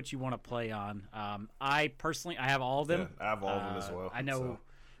 Play what you want to play on. I personally, I have all of them. Yeah, I have all of them as well. I know. so.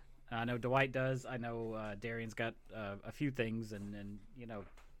 I know Dwight does. I know Darian's got a few things, and you know,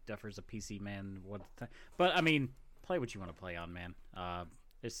 Duffer's a PC man. But I mean, play what you want to play on, man.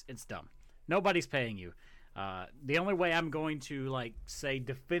 It's dumb. Nobody's paying you. The only way I'm going to like say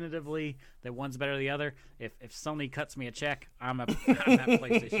definitively that one's better than the other, if Sony cuts me a check, I'm that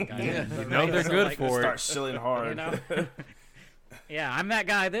PlayStation guy. Yeah. Then. know they're good like, for it. Start shilling hard. You know? Yeah, I'm that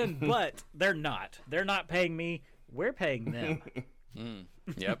guy then, but they're not. They're not paying me. We're paying them.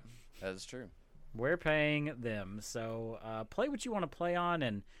 Yep, that is true. We're paying them. So play what you want to play on,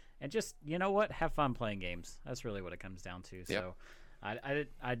 and just, you know what, have fun playing games. That's really what it comes down to. So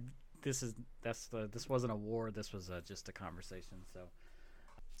this wasn't a war. This was just a conversation. So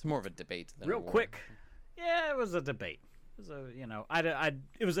It's more of a debate than real a war. quick, yeah, it was a debate. It was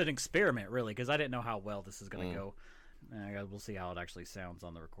it was an experiment really, because I didn't know how well this is going to go. We'll see how it actually sounds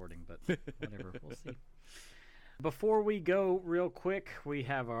on the recording, but whatever, we'll see. Before we go, real quick, we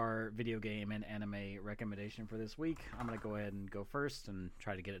have our video game and anime recommendation for this week. I'm going to go ahead and go first and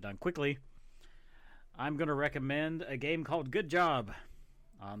try to get it done quickly. I'm going to recommend a game called Good Job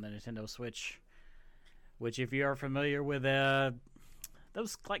on the Nintendo Switch, which, if you are familiar with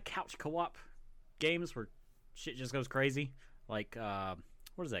those like couch co-op games where shit just goes crazy, like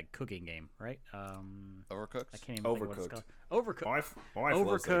what is that cooking game, right? Overcooked? I can't even think of what it's called. Overcooked. My wife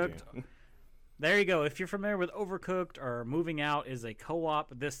loves that Overcooked. game. There you go. If you're familiar with Overcooked or Moving Out, is a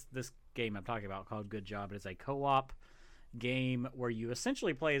co-op. This game I'm talking about called Good Job. It is a co-op game where you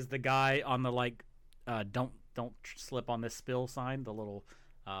essentially play as the guy on the like don't slip on this spill sign, the little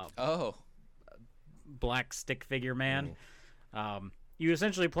Oh, black stick figure man. You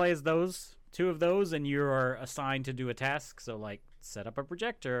essentially play as two of those, and you are assigned to do a task. So like set up a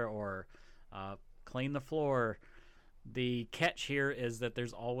projector or clean the floor. The catch here is that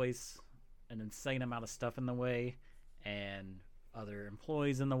there's always an insane amount of stuff in the way and other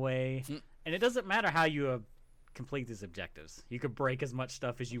employees in the way. And it doesn't matter how you complete these objectives. You could break as much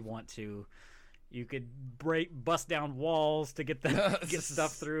stuff as you want to. You could bust down walls to get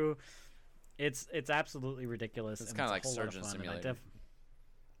stuff through. It's absolutely ridiculous. it's and kind of like a whole lot of Surgeon fun, and I Simulator.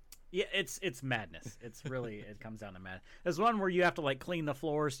 Yeah, it's madness. It's really, it comes down to madness. There's one where you have to like clean the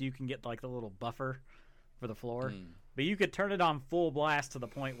floor so you can get like the little buffer for the floor. But you could turn it on full blast to the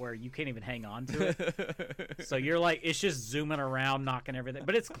point where you can't even hang on to it. So you're like, it's just zooming around, knocking everything.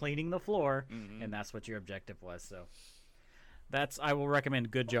 But it's cleaning the floor, and that's what your objective was. So I will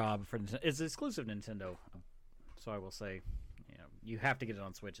recommend Good Job for Nintendo. It's exclusive to Nintendo. So I will say, you have to get it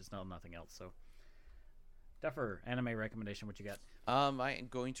on Switch. It's nothing else. So Duffer, anime recommendation, what you got? I am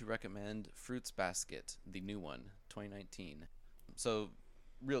going to recommend Fruits Basket, the new one, 2019. So,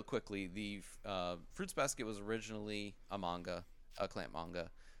 real quickly, the Fruits Basket was originally a manga, a Clamp manga.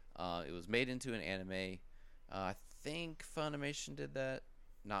 It was made into an anime. I think Funimation did that.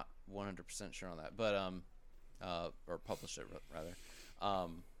 Not 100% sure on that, but or published it rather.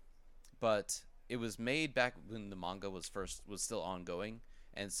 But it was made back when the manga was still ongoing,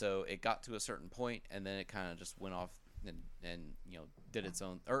 and so it got to a certain point, and then it kind of just went off and did its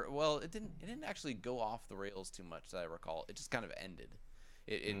own, or well, it didn't actually go off the rails too much that I recall. It just kind of ended.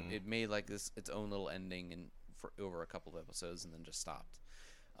 It made like its own little ending and for over a couple of episodes and then just stopped.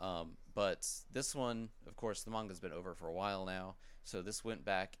 But this one, of course, the manga's been over for a while now, so this went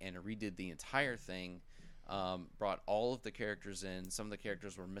back and redid the entire thing. Brought all of the characters in. Some of the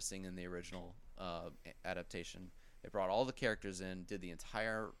characters were missing in the original adaptation. It brought all the characters in, did the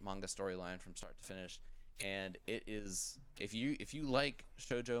entire manga storyline from start to finish, and it is, if you like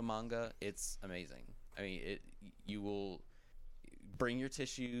shoujo manga, it's amazing. I mean, you will bring your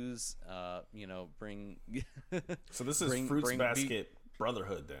tissues, bring. So this is Fruits Basket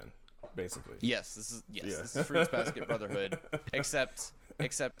Brotherhood, then, basically. Yes, this is Fruits Basket Brotherhood, except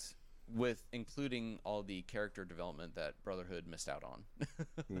with including all the character development that Brotherhood missed out on.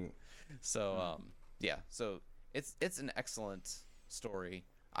 So so it's an excellent story.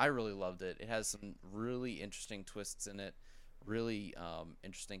 I really loved it. It has some really interesting twists in it, really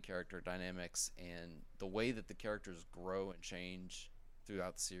interesting character dynamics, and the way that the characters grow and change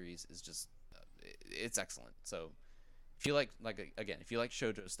throughout the series is just it's excellent. So if you like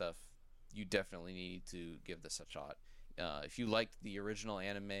shoujo stuff, you definitely need to give this a shot. If you liked the original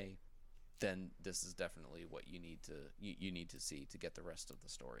anime, then this is definitely what you need to see to get the rest of the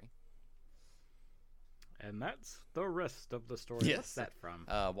story. And that's the rest of the story. Yes. What's that from?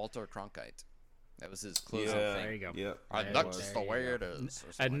 Walter Cronkite. That was his closing thing. There you go. Yeah. That's just the way it is.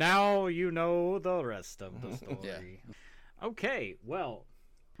 And now you know the rest of the story. Okay, well,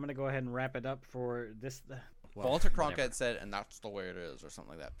 I'm going to go ahead and wrap it up for this. Walter Cronkite said, and that's the way it is, or something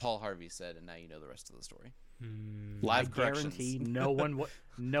like that. Paul Harvey said, and now you know the rest of the story. Live corrections. Guarantee no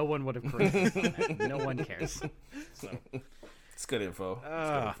one would have corrected that. No one cares. So. It's good info.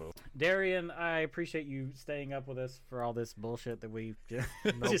 Darian, I appreciate you staying up with us for all this bullshit that we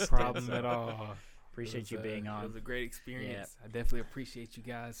No problem at all. Appreciate you being on. It was a great experience. I definitely appreciate you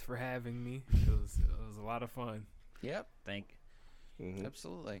guys for having me. It was a lot of fun. Yep.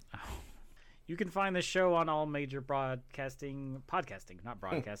 Absolutely. You can find this show on all major podcasting, not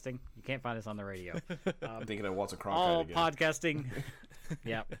broadcasting. You can't find us on the radio. I'm thinking of Walter Cronkite all again. Podcasting.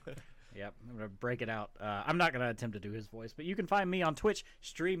 Yep. I'm going to break it out. I'm not going to attempt to do his voice, but you can find me on Twitch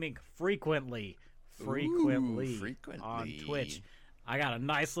streaming frequently on Twitch. I got a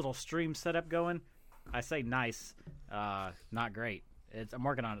nice little stream setup going. I say nice, not great. I'm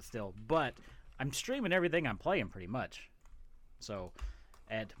working on it still, but I'm streaming everything I'm playing pretty much. So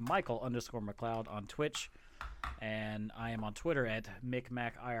at Michael_McLeod on Twitch, and I am on Twitter at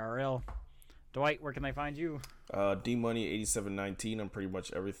MicMacIRL. Dwight, where can they find you? DMoney8719 on pretty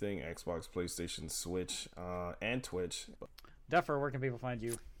much everything: Xbox, PlayStation, Switch, and Twitch. Duffer, where can people find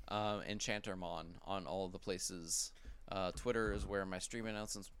you? Enchantermon on all of the places. Twitter is where my stream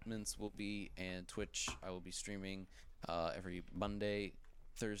announcements will be, and Twitch I will be streaming every Monday,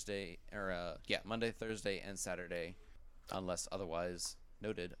 Thursday, and Saturday, unless otherwise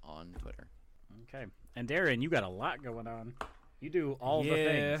noted on Twitter. Okay. And Darren, you got a lot going on. You do all the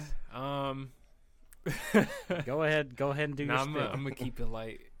things. Go ahead and do your I'm spiel. gonna keep it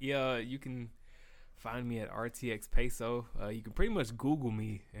light. Yeah, you can find me at RTX Peso. You can pretty much Google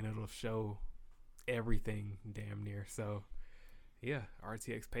me and it'll show everything damn near. So yeah,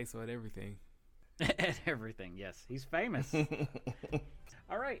 RTX Peso at everything. At everything, yes. He's famous.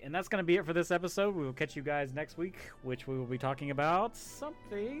 All right, and that's going to be it for this episode. We will catch you guys next week, which we will be talking about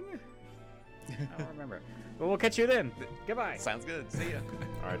something. I don't remember. But we'll catch you then. Goodbye. Sounds good. See ya.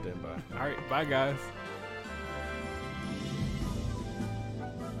 All right, then, bye. All right, bye guys.